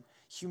that again.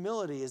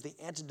 Humility is the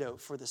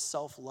antidote for the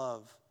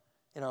self-love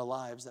in our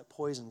lives that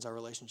poisons our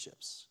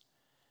relationships.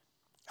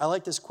 I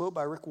like this quote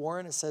by Rick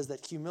Warren. It says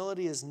that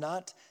humility is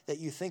not that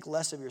you think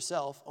less of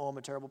yourself. Oh, I'm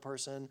a terrible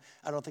person.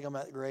 I don't think I'm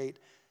that great.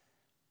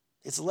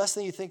 It's less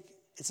than you think.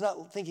 It's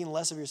not thinking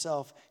less of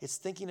yourself. It's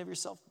thinking of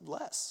yourself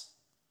less.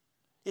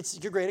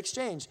 It's your great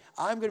exchange.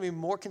 I'm going to be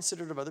more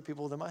considerate of other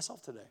people than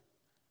myself today.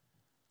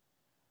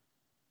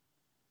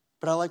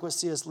 But I like what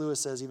C.S. Lewis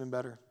says even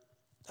better.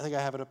 I think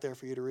I have it up there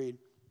for you to read.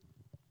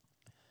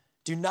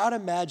 Do not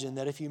imagine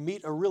that if you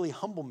meet a really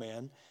humble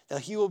man,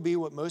 that he will be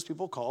what most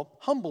people call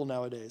humble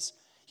nowadays.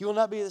 He will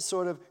not be this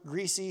sort of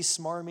greasy,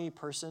 smarmy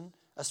person.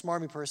 A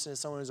smarmy person is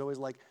someone who's always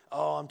like,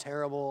 oh, I'm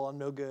terrible, I'm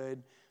no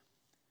good.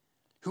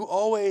 Who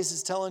always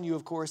is telling you,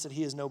 of course, that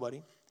he is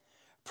nobody.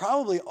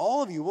 Probably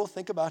all of you will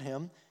think about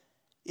him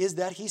is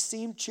that he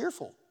seemed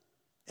cheerful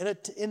and an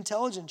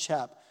intelligent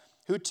chap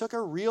who took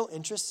a real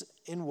interest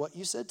in what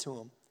you said to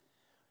him.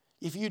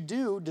 If you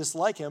do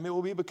dislike him, it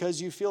will be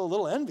because you feel a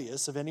little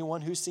envious of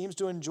anyone who seems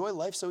to enjoy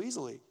life so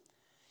easily.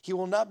 He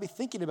will not be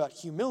thinking about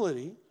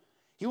humility.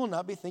 He will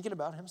not be thinking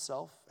about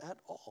himself at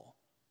all.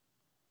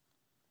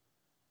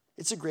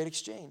 It's a great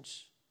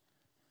exchange.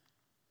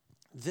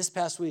 This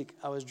past week,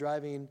 I was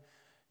driving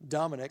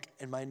Dominic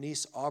and my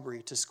niece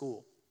Aubrey to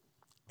school.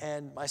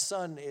 And my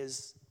son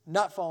is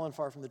not falling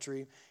far from the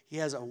tree. He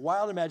has a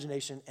wild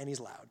imagination, and he's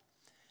loud.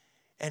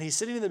 And he's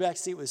sitting in the back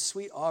seat with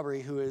sweet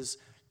Aubrey, who is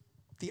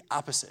the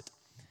opposite.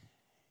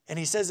 And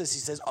he says this, he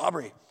says,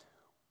 Aubrey,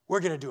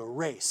 we're going to do a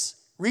race.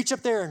 Reach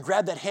up there and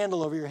grab that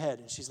handle over your head.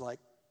 And she's like,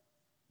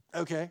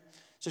 okay.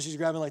 So she's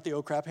grabbing like the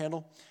oh crap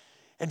handle.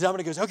 And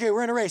Dominic goes, okay,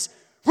 we're in a race.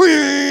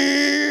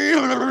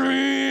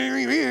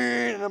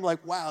 And I'm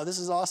like, wow, this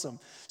is awesome.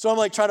 So I'm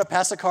like trying to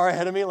pass a car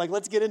ahead of me, like,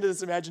 let's get into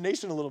this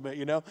imagination a little bit,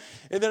 you know?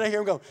 And then I hear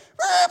him go,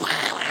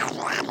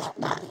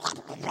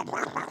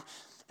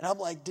 and I'm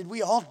like, did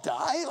we all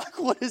die? Like,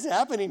 what is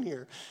happening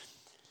here?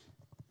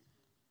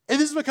 And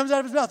this is what comes out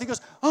of his mouth. He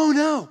goes, oh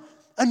no,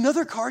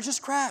 another car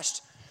just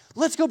crashed.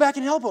 Let's go back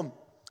and help him.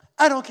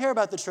 I don't care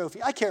about the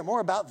trophy. I care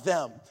more about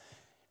them.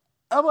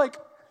 I'm like,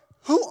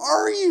 who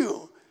are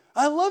you?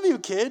 I love you,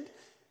 kid.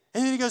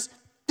 And then he goes,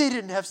 they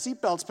didn't have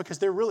seatbelts because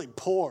they're really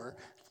poor.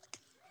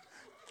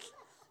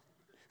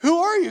 Who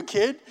are you,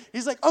 kid?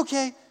 He's like,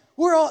 okay,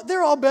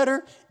 they're all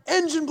better.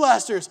 Engine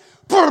blasters.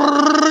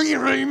 And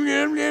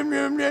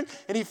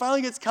he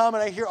finally gets calm,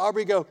 and I hear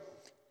Aubrey go,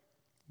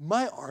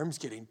 my arm's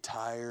getting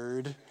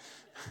tired.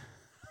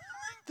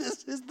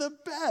 This is the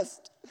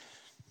best.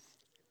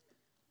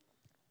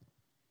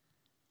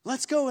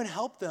 Let's go and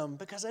help them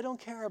because I don't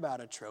care about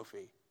a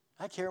trophy.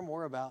 I care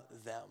more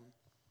about them.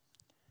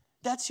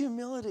 That's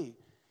humility.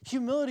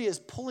 Humility is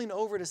pulling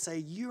over to say,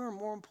 you're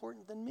more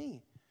important than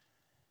me.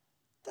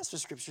 That's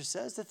what Scripture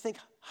says, to think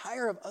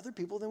higher of other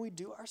people than we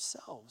do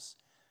ourselves.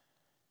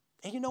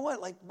 And you know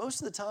what? Like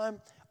most of the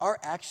time, our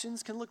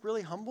actions can look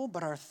really humble,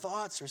 but our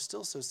thoughts are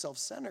still so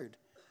self-centered.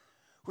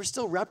 We're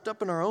still wrapped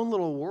up in our own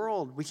little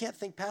world. We can't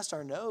think past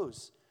our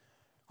nose.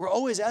 We're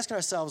always asking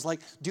ourselves, like,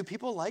 do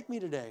people like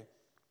me today?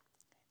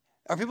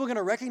 Are people going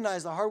to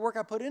recognize the hard work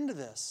I put into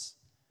this?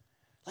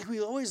 Like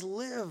we always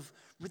live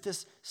with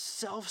this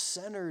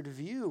self-centered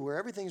view where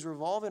everything's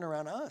revolving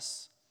around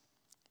us.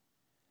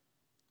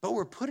 But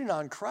we're putting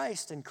on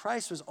Christ, and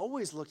Christ was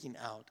always looking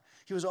out.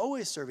 He was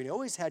always serving. He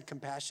always had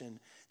compassion,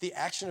 the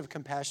action of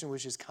compassion,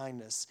 which is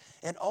kindness,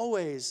 and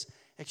always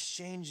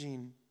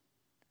exchanging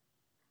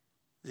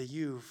the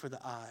you for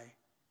the I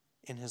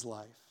in his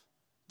life.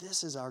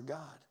 This is our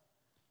God.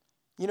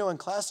 You know, in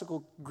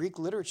classical Greek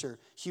literature,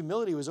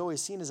 humility was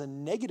always seen as a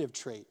negative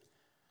trait.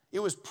 It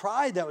was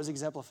pride that was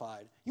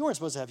exemplified. You weren't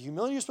supposed to have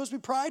humility. You're supposed to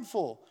be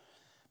prideful.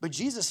 But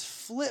Jesus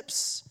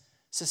flips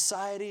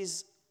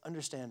society's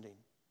understanding.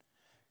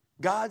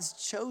 God's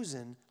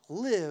chosen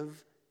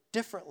live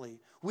differently.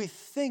 We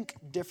think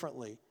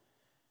differently.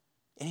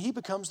 And he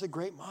becomes the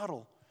great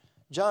model.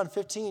 John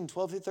 15,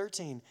 12 through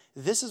 13.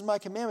 This is my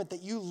commandment,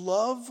 that you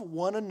love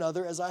one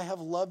another as I have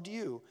loved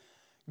you.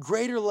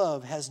 Greater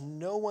love has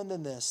no one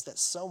than this, that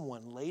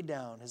someone lay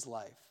down his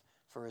life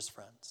for his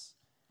friends.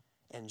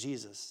 And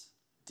Jesus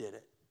did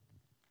it.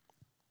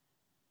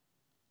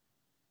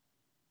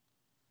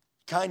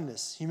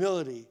 Kindness,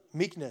 humility,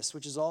 meekness,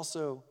 which is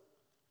also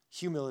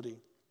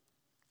humility.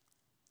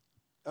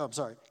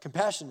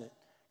 Compassionate,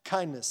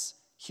 kindness,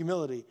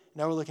 humility.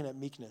 Now we're looking at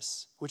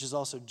meekness, which is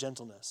also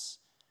gentleness.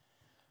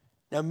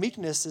 Now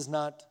meekness is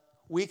not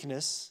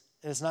weakness,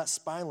 and it's not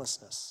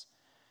spinelessness.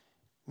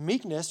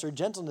 Meekness or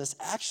gentleness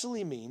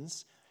actually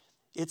means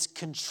it's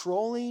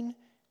controlling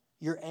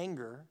your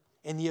anger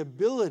and the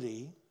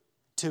ability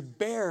to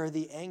bear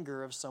the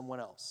anger of someone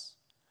else.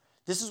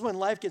 This is when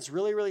life gets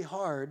really, really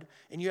hard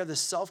and you have the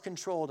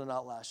self-control to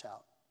not lash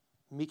out.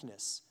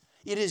 Meekness.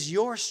 It is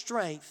your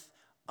strength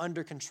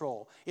under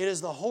control. It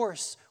is the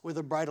horse with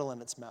a bridle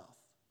in its mouth.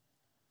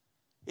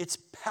 It's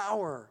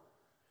power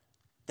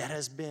that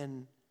has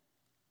been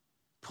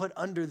put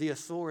under the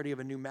authority of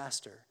a new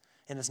master,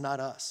 and it's not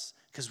us,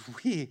 because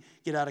we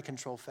get out of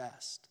control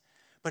fast.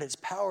 But it's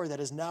power that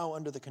is now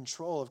under the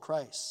control of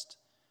Christ.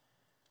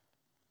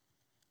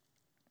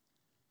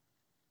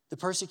 The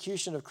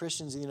persecution of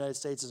Christians in the United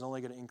States is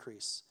only going to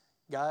increase.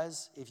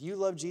 Guys, if you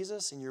love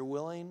Jesus and you're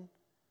willing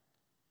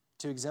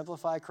to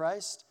exemplify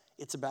Christ,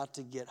 it's about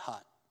to get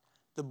hot.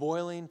 The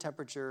boiling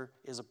temperature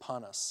is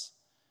upon us.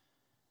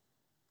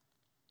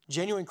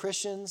 Genuine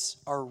Christians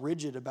are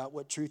rigid about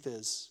what truth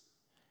is,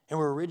 and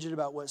we're rigid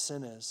about what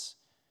sin is.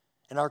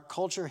 And our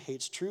culture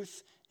hates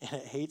truth, and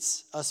it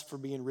hates us for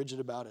being rigid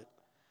about it.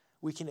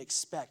 We can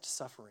expect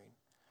suffering.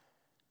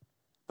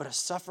 But a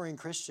suffering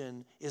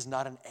Christian is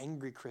not an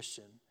angry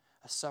Christian.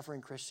 A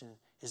suffering Christian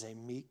is a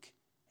meek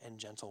and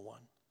gentle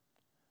one.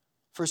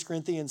 1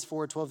 Corinthians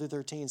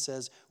 4:12-13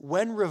 says,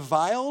 when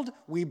reviled,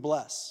 we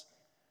bless.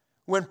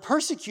 When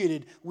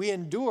persecuted, we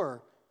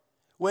endure.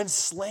 When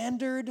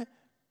slandered,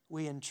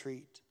 we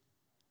entreat.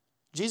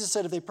 Jesus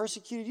said, if they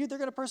persecuted you, they're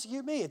going to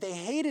persecute me. If they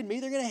hated me,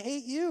 they're going to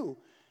hate you.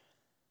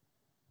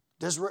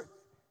 And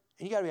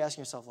you got to be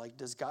asking yourself,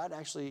 does God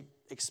actually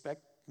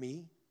expect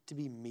me to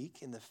be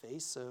meek in the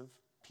face of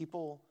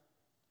people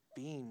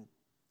being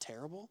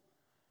terrible?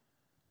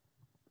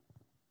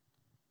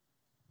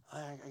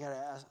 I got to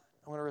ask.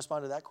 I want to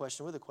respond to that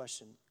question with a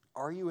question.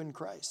 Are you in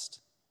Christ?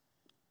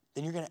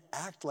 Then you're going to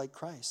act like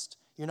Christ.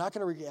 You're not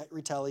going to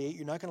retaliate.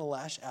 You're not going to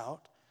lash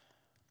out.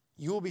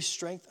 You will be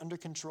strength under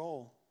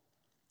control.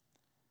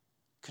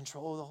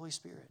 Control of the Holy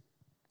Spirit.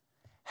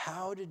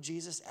 How did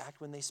Jesus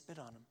act when they spit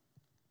on him?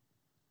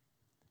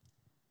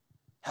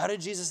 How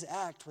did Jesus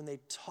act when they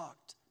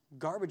talked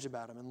garbage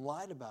about him and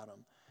lied about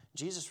him?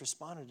 Jesus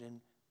responded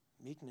in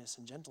meekness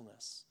and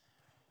gentleness.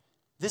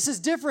 This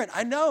is different.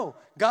 I know.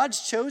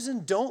 God's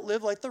chosen don't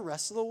live like the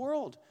rest of the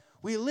world.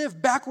 We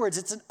live backwards.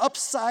 It's an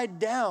upside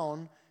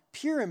down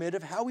pyramid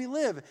of how we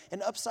live,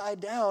 an upside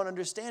down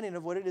understanding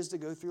of what it is to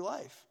go through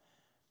life.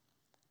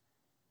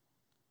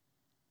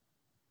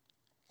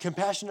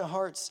 Compassionate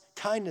hearts,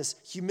 kindness,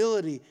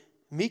 humility,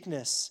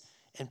 meekness,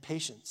 and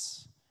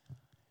patience.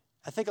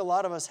 I think a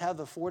lot of us have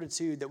the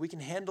fortitude that we can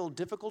handle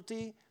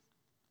difficulty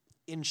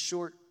in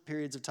short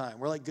periods of time.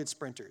 We're like good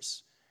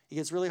sprinters. It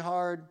gets really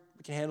hard.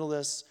 We can handle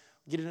this.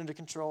 Get it under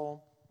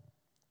control.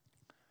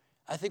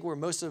 I think where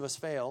most of us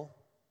fail,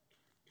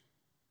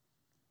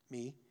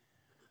 me,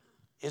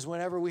 is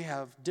whenever we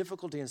have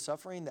difficulty and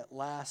suffering that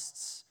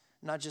lasts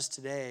not just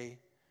today,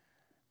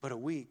 but a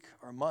week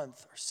or a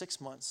month or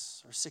 6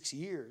 months or 6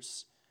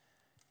 years.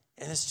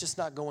 And it's just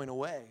not going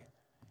away.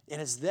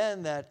 And it's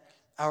then that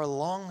our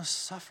long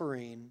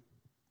suffering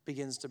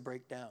begins to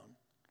break down.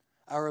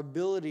 Our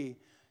ability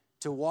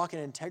to walk in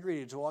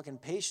integrity, to walk in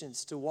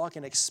patience, to walk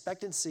in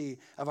expectancy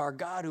of our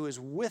God who is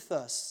with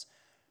us,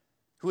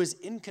 who is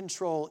in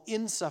control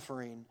in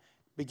suffering,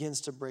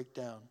 begins to break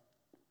down.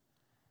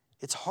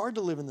 It's hard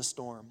to live in the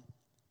storm.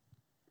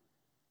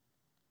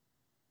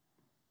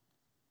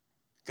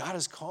 God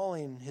is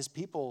calling his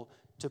people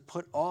to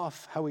put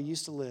off how we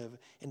used to live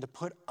and to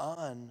put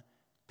on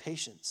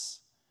patience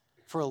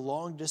for a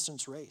long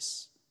distance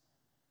race.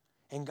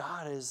 And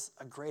God is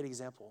a great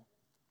example.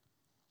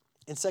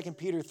 In 2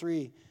 Peter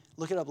 3,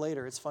 look it up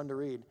later, it's fun to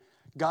read.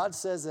 God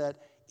says that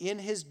in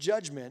his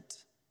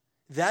judgment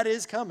that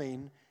is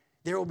coming,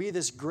 there will be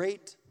this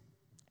great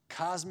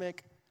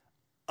cosmic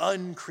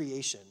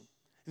uncreation.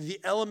 The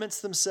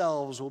elements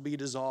themselves will be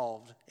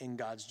dissolved in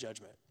God's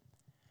judgment.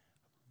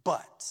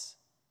 But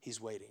he's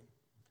waiting.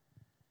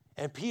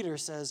 And Peter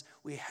says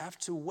we have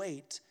to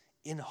wait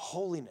in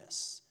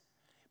holiness.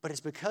 But it's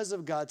because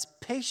of God's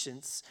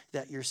patience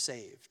that you're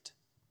saved.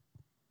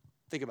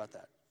 Think about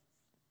that.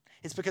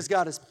 It's because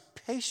God is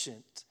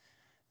patient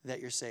that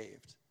you're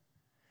saved.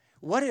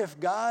 What if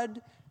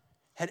God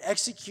had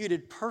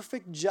executed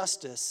perfect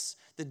justice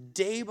the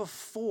day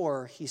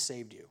before he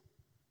saved you?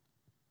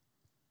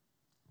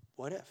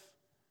 What if?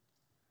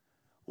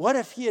 What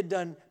if he had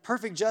done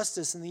perfect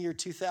justice in the year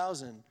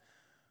 2000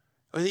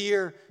 or the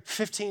year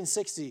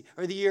 1560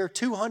 or the year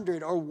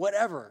 200 or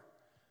whatever?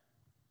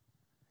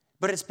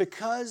 But it's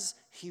because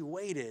he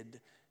waited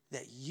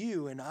that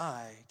you and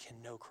I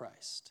can know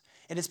Christ.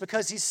 And it's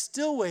because he's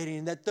still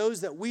waiting that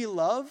those that we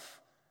love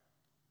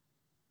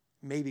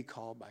may be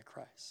called by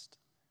Christ.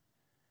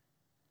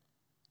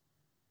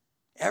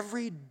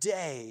 Every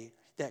day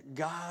that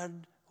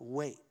God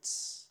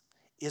waits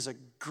is a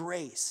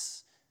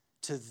grace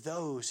to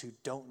those who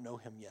don't know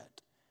him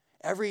yet.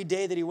 Every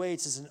day that he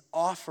waits is an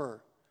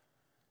offer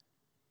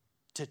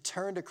to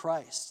turn to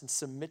Christ and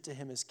submit to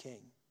him as king.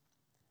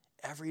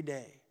 Every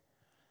day.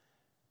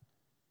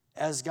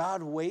 As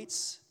God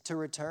waits to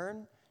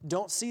return,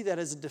 don't see that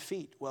as a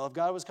defeat. Well, if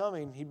God was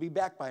coming, he'd be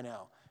back by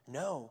now.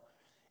 No.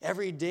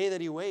 Every day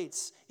that he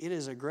waits, it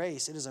is a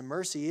grace, it is a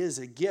mercy, it is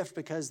a gift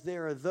because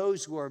there are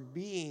those who are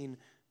being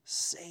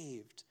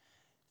saved.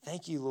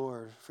 Thank you,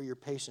 Lord, for your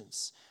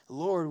patience.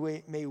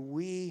 Lord, may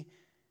we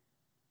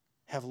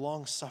have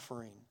long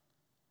suffering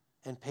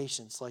and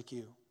patience like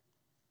you.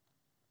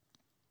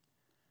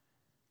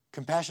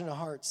 Compassionate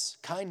hearts,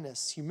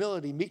 kindness,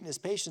 humility, meekness,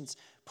 patience.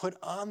 Put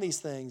on these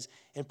things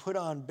and put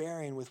on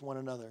bearing with one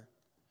another.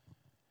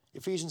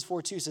 Ephesians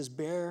 4:2 says,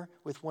 bear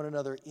with one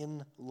another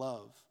in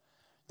love.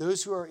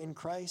 Those who are in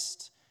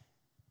Christ,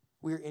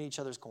 we are in each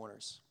other's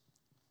corners.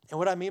 And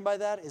what I mean by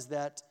that is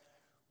that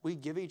we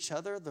give each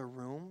other the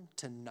room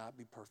to not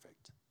be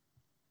perfect,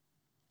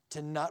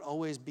 to not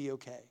always be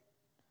okay.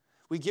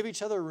 We give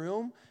each other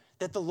room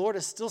that the Lord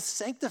is still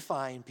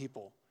sanctifying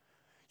people.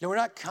 You know, we're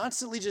not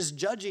constantly just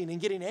judging and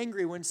getting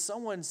angry when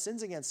someone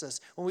sins against us,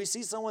 when we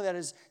see someone that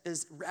is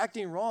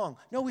acting wrong.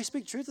 No, we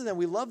speak truth to them.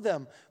 We love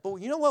them. But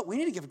you know what? We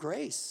need to give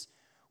grace.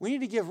 We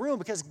need to give room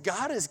because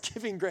God is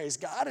giving grace.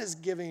 God is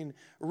giving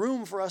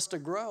room for us to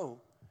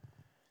grow,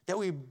 that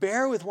we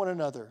bear with one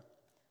another,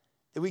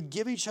 that we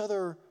give each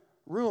other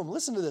room.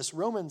 Listen to this,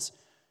 Romans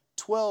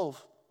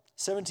 12,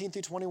 17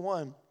 through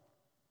 21.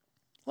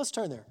 Let's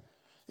turn there.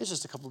 It's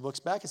just a couple of books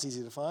back. It's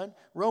easy to find.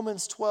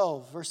 Romans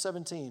 12, verse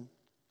 17.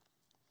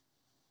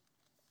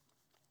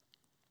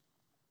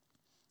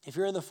 If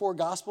you're in the four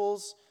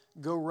Gospels,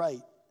 go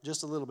right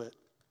just a little bit.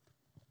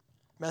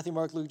 Matthew,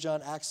 Mark, Luke,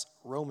 John, Acts,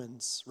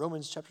 Romans.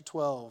 Romans chapter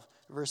 12,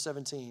 verse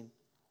 17.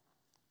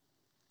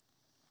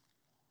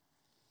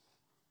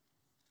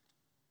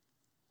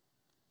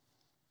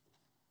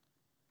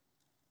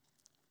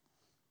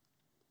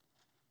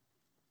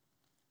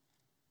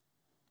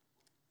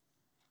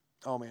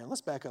 Oh man, let's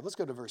back up. Let's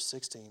go to verse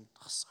 16.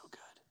 Oh, so good.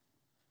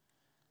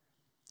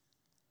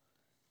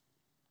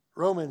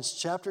 Romans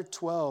chapter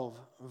 12,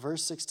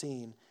 verse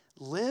 16.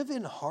 Live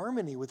in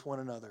harmony with one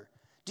another.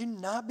 Do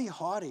not be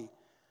haughty,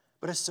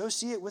 but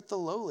associate with the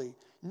lowly.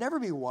 Never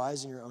be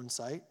wise in your own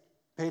sight.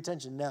 Pay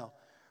attention now.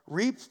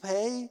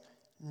 Repay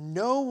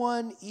no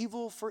one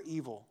evil for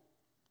evil.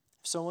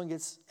 If someone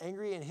gets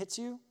angry and hits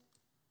you,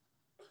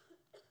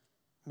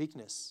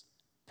 meekness,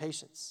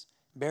 patience,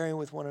 bearing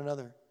with one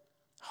another.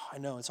 Oh, I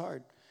know, it's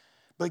hard.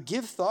 But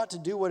give thought to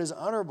do what is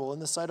honorable in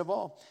the sight of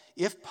all.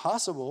 If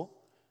possible,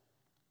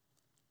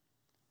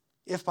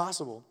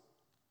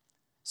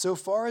 so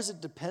far as it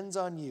depends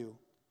on you,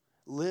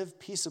 live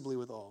peaceably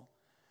with all.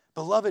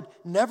 Beloved,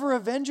 never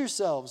avenge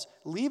yourselves.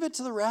 Leave it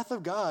to the wrath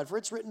of God, for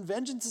it's written,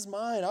 vengeance is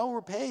mine, I will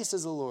repay,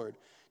 says the Lord.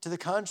 To the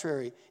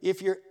contrary,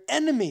 if your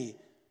enemy,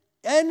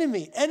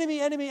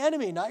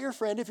 not your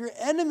friend, if your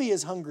enemy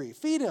is hungry,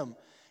 feed him.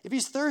 If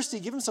he's thirsty,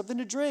 give him something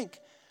to drink.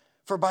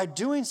 For by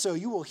doing so,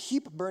 you will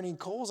heap burning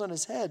coals on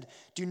his head.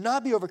 Do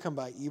not be overcome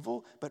by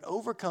evil, but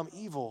overcome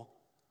evil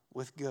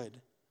with good.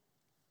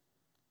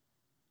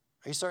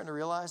 Are you starting to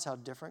realize how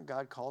different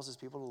God calls his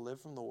people to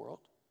live from the world?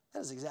 That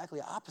is exactly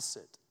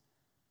opposite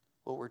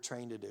what we're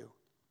trained to do.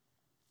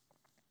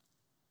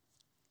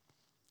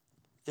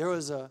 There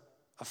was a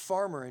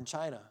farmer in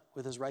China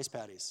with his rice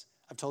paddies.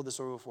 I've told this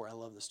story before. I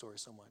love this story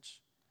so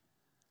much.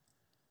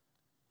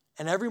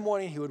 And every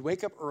morning he would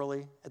wake up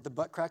early at the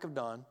butt crack of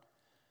dawn,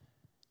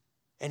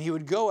 and he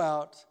would go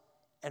out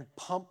and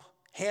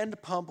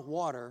hand pump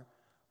water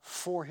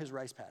for his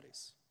rice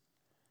paddies.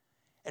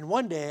 And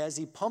one day, as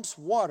he pumps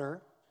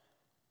water,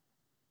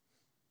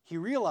 he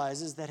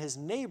realizes that his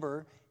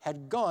neighbor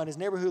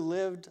who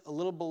lived a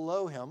little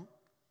below him,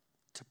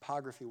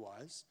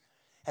 topography-wise,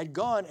 had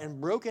gone and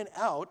broken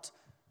out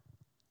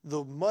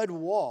the mud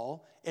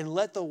wall and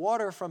let the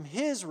water from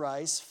his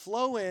rice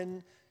flow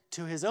in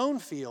to his own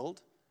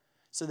field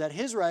so that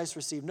his rice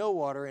received no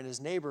water and his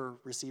neighbor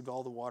received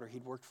all the water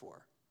he'd worked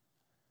for.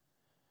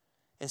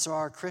 And so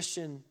our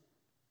Christian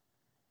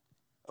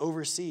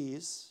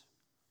overseas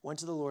went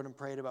to the Lord and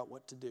prayed about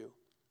what to do.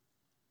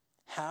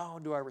 How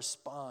do I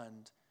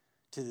respond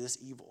to this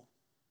evil?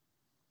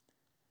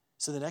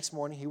 So the next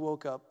morning he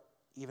woke up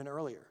even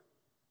earlier.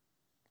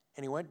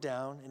 And he went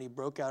down and he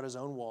broke out his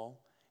own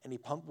wall and he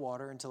pumped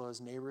water until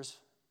his neighbor's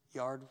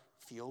yard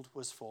field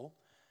was full.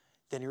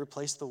 Then he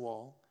replaced the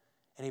wall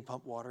and he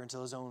pumped water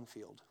until his own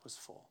field was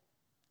full.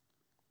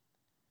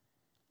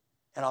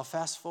 And I'll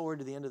fast forward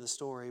to the end of the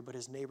story, but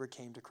his neighbor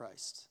came to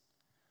Christ.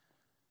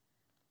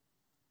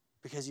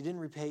 Because he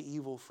didn't repay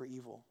evil for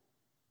evil,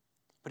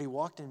 but he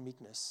walked in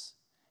meekness,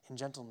 in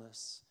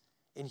gentleness,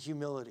 in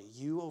humility,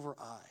 you over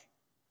I.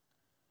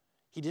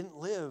 He didn't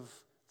live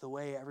the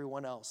way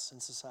everyone else in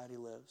society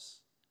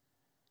lives.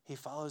 He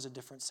follows a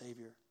different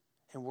Savior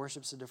and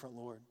worships a different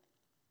Lord.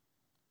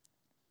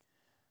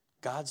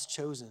 God's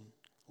chosen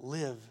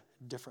live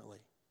differently.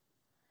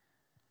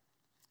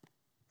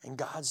 And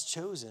God's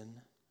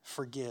chosen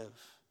forgive.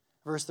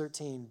 Verse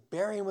 13,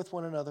 bearing with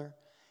one another,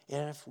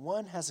 and if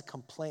one has a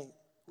complaint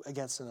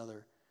against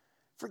another,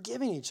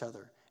 forgiving each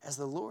other, as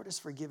the Lord has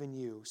forgiven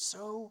you,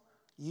 so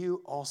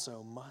you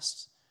also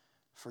must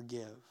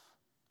forgive.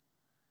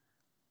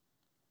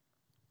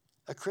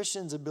 A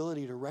Christian's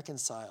ability to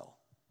reconcile,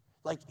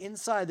 like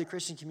inside the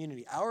Christian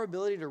community, our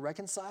ability to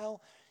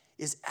reconcile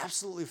is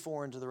absolutely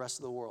foreign to the rest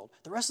of the world.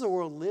 The rest of the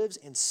world lives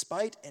in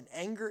spite and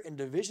anger and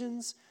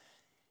divisions,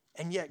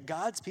 and yet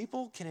God's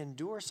people can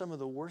endure some of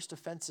the worst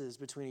offenses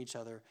between each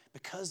other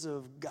because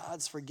of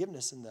God's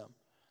forgiveness in them.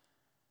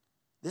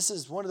 This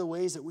is one of the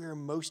ways that we are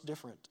most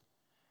different.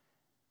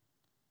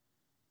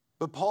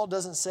 But Paul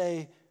doesn't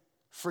say,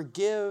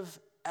 forgive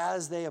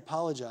as they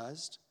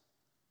apologized.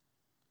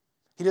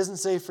 He doesn't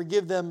say,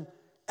 forgive them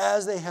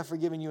as they have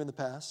forgiven you in the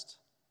past.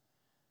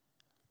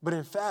 But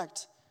in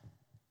fact,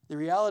 the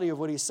reality of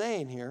what he's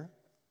saying here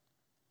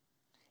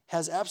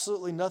has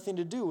absolutely nothing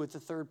to do with the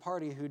third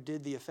party who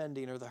did the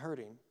offending or the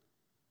hurting.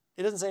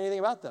 It doesn't say anything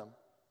about them.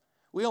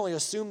 We only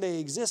assume they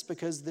exist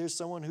because there's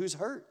someone who's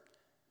hurt,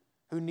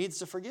 who needs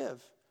to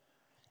forgive.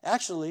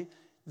 Actually,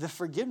 the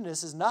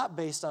forgiveness is not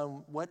based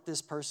on what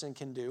this person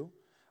can do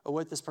or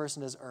what this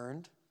person has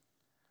earned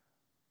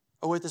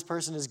or what this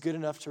person is good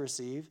enough to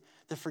receive.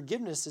 The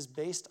forgiveness is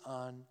based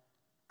on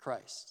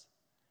Christ.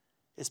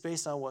 It's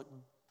based on what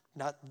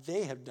not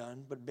they have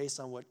done, but based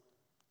on what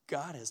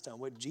God has done,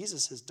 what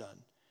Jesus has done.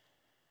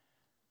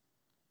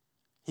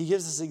 He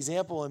gives this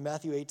example in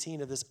Matthew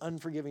 18 of this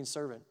unforgiving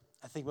servant.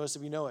 I think most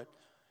of you know it.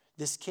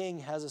 This king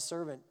has a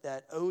servant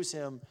that owes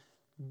him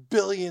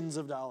billions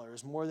of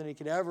dollars, more than he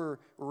could ever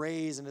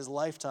raise in his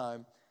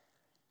lifetime.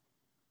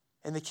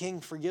 And the king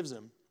forgives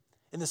him.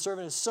 And the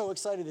servant is so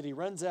excited that he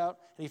runs out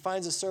and he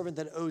finds a servant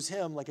that owes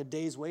him like a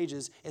day's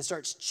wages and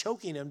starts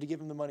choking him to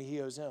give him the money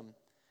he owes him.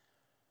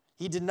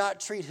 He did not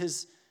treat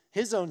his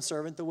own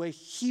servant the way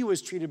he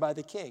was treated by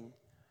the king.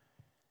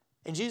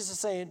 And Jesus is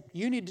saying,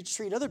 you need to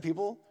treat other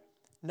people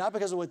not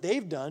because of what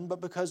they've done, but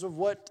because of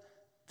what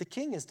the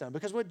king has done,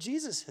 because of what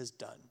Jesus has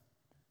done.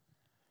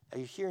 Are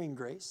you hearing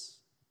grace?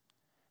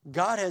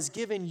 God has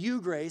given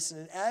you grace,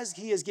 and as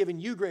he has given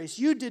you grace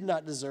you did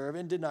not deserve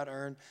and did not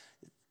earn,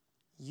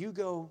 you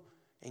go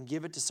and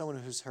give it to someone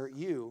who's hurt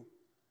you,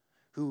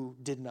 who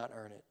did not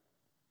earn it,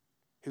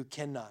 who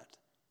cannot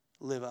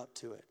live up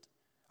to it,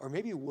 or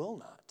maybe will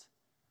not.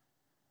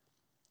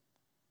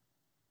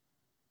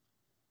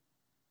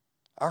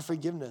 Our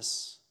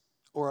forgiveness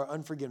or our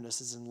unforgiveness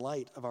is in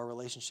light of our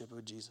relationship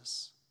with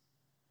Jesus.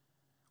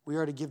 We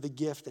are to give the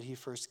gift that he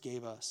first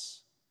gave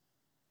us.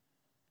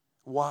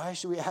 Why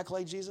should we act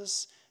like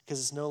Jesus? Because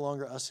it's no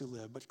longer us who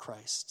live, but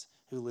Christ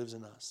who lives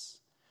in us.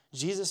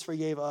 Jesus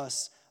forgave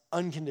us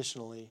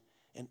unconditionally,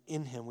 and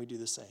in him we do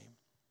the same.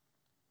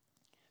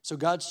 So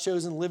God's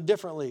chosen live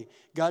differently.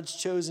 God's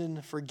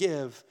chosen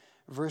forgive.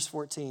 Verse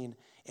 14,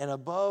 and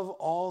above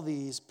all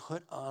these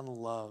put on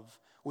love,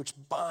 which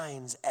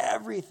binds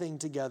everything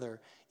together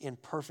in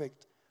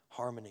perfect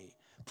harmony.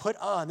 Put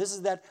on, this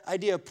is that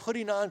idea of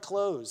putting on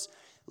clothes.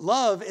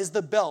 Love is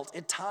the belt.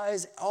 It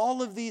ties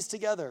all of these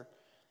together.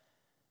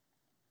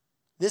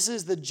 This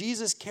is the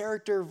Jesus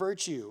character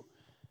virtue.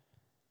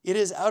 It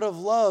is out of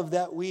love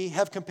that we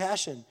have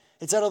compassion.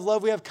 It's out of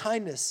love we have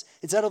kindness.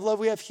 It's out of love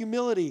we have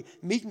humility,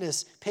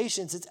 meekness,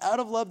 patience. It's out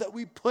of love that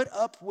we put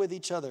up with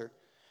each other.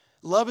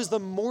 Love is the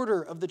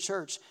mortar of the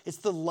church. It's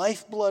the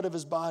lifeblood of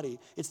his body.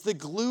 It's the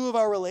glue of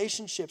our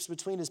relationships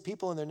between his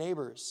people and their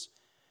neighbors.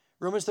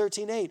 Romans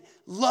 13:8,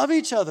 love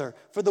each other,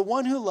 for the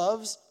one who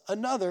loves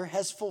another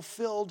has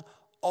fulfilled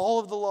all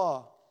of the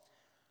law.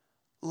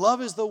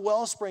 Love is the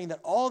wellspring that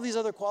all these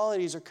other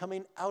qualities are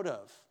coming out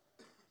of.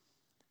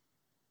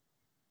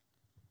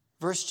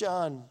 1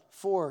 John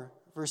 4,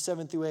 verse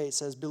 7 through 8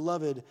 says,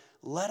 beloved,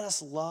 let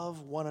us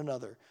love one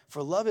another,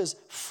 for love is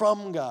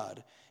from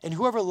God. And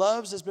whoever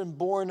loves has been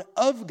born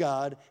of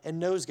God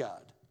and knows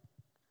God.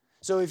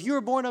 So if you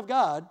are born of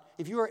God,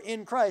 if you are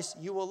in Christ,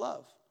 you will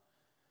love.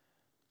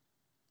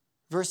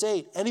 Verse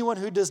 8, anyone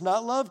who does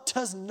not love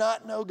does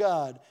not know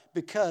God,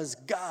 because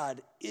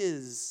God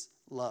is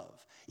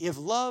love. If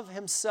love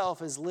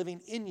himself is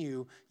living in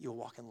you, you'll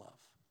walk in love.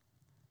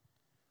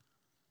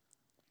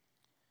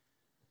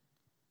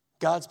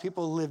 God's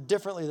people live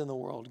differently than the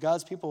world.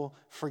 God's people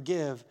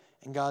forgive,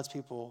 and God's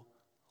people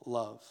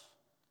love.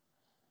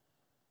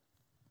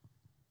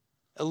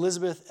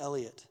 Elizabeth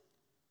Elliot,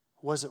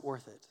 was it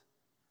worth it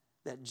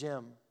that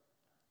Jim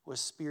was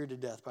speared to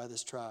death by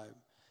this tribe?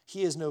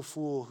 He is no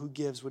fool who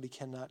gives what he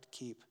cannot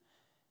keep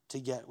to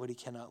get what he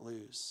cannot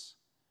lose.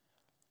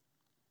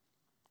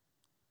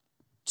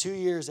 2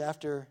 years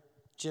after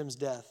Jim's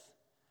death,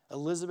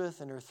 Elizabeth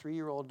and her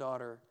 3-year-old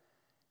daughter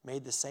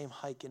made the same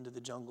hike into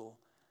the jungle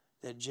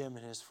that Jim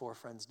and his 4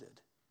 friends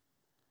did,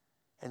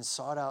 and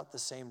sought out the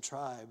same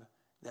tribe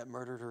that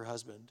murdered her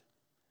husband.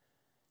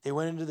 They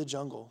went into the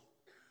jungle,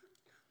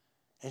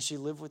 and she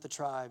lived with the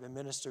tribe and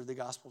ministered the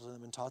gospel to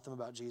them and taught them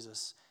about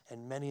Jesus.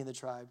 And many in the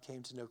tribe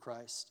came to know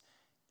Christ,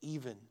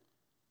 even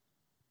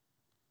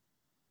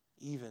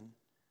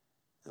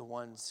the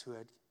ones who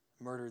had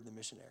murdered the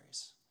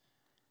missionaries.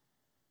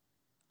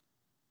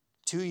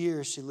 2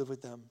 years she lived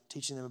with them,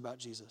 teaching them about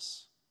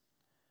Jesus.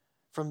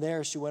 From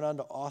there, she went on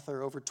to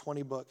author over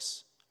 20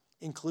 books,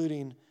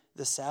 including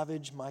The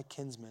Savage, My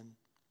Kinsman,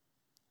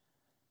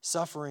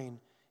 Suffering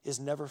is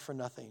Never for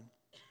Nothing,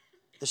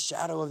 The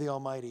Shadow of the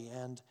Almighty,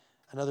 and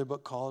another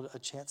book called A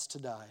Chance to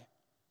Die.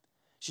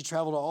 She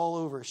traveled all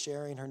over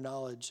sharing her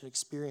knowledge and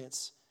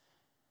experience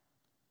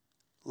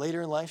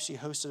Later in life, she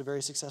hosted a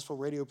very successful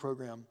radio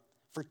program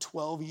for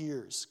 12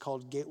 years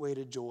called Gateway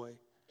to Joy.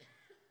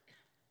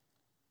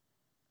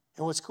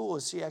 And what's cool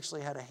is she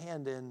actually had a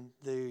hand in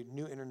the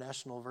New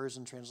International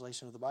Version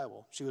translation of the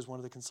Bible. She was one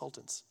of the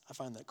consultants. I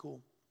find that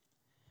cool.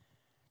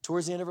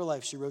 Towards the end of her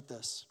life, she wrote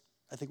this.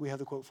 I think we have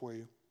the quote for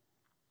you.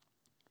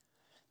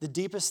 "The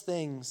deepest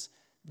things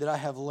that I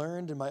have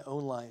learned in my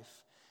own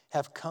life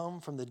have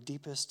come from the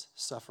deepest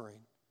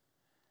suffering.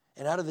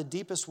 And out of the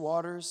deepest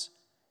waters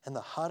and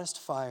the hottest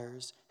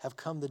fires have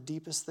come the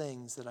deepest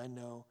things that I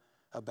know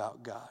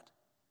about God."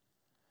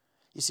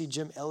 You see,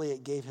 Jim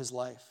Elliot gave his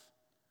life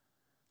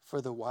for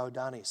the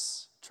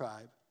Waodani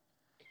tribe.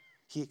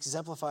 He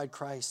exemplified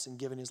Christ in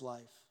giving his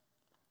life,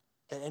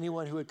 that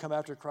anyone who would come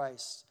after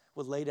Christ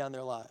would lay down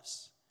their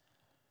lives.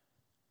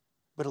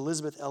 But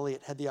Elisabeth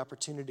Elliot had the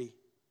opportunity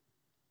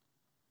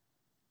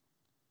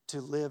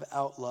to live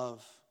out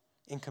love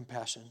in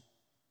compassion,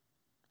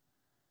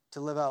 to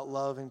live out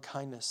love in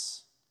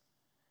kindness,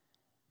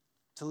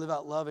 to live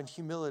out love in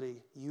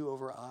humility, you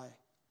over I,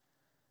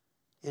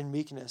 in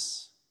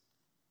meekness,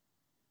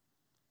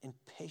 in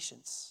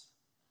patience,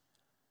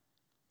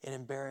 and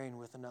in bearing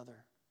with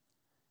another.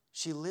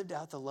 She lived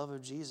out the love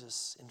of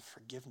Jesus in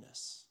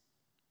forgiveness.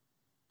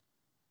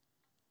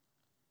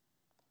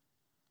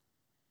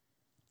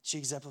 She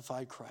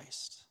exemplified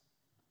Christ.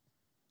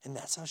 And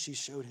that's how she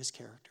showed his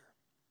character.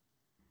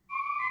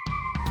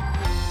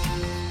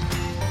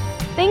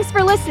 Thanks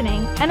for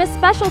listening, and a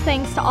special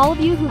thanks to all of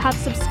you who have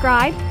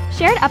subscribed,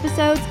 shared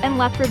episodes, and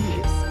left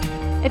reviews.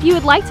 If you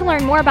would like to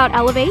learn more about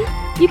Elevate,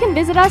 you can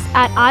visit us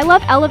at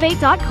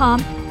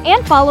iloveelevate.com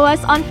and follow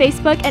us on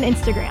Facebook and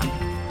Instagram.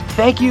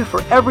 Thank you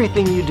for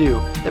everything you do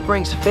that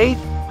brings faith,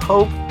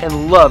 hope,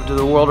 and love to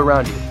the world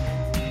around you.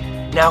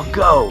 Now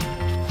go,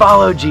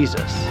 follow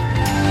Jesus.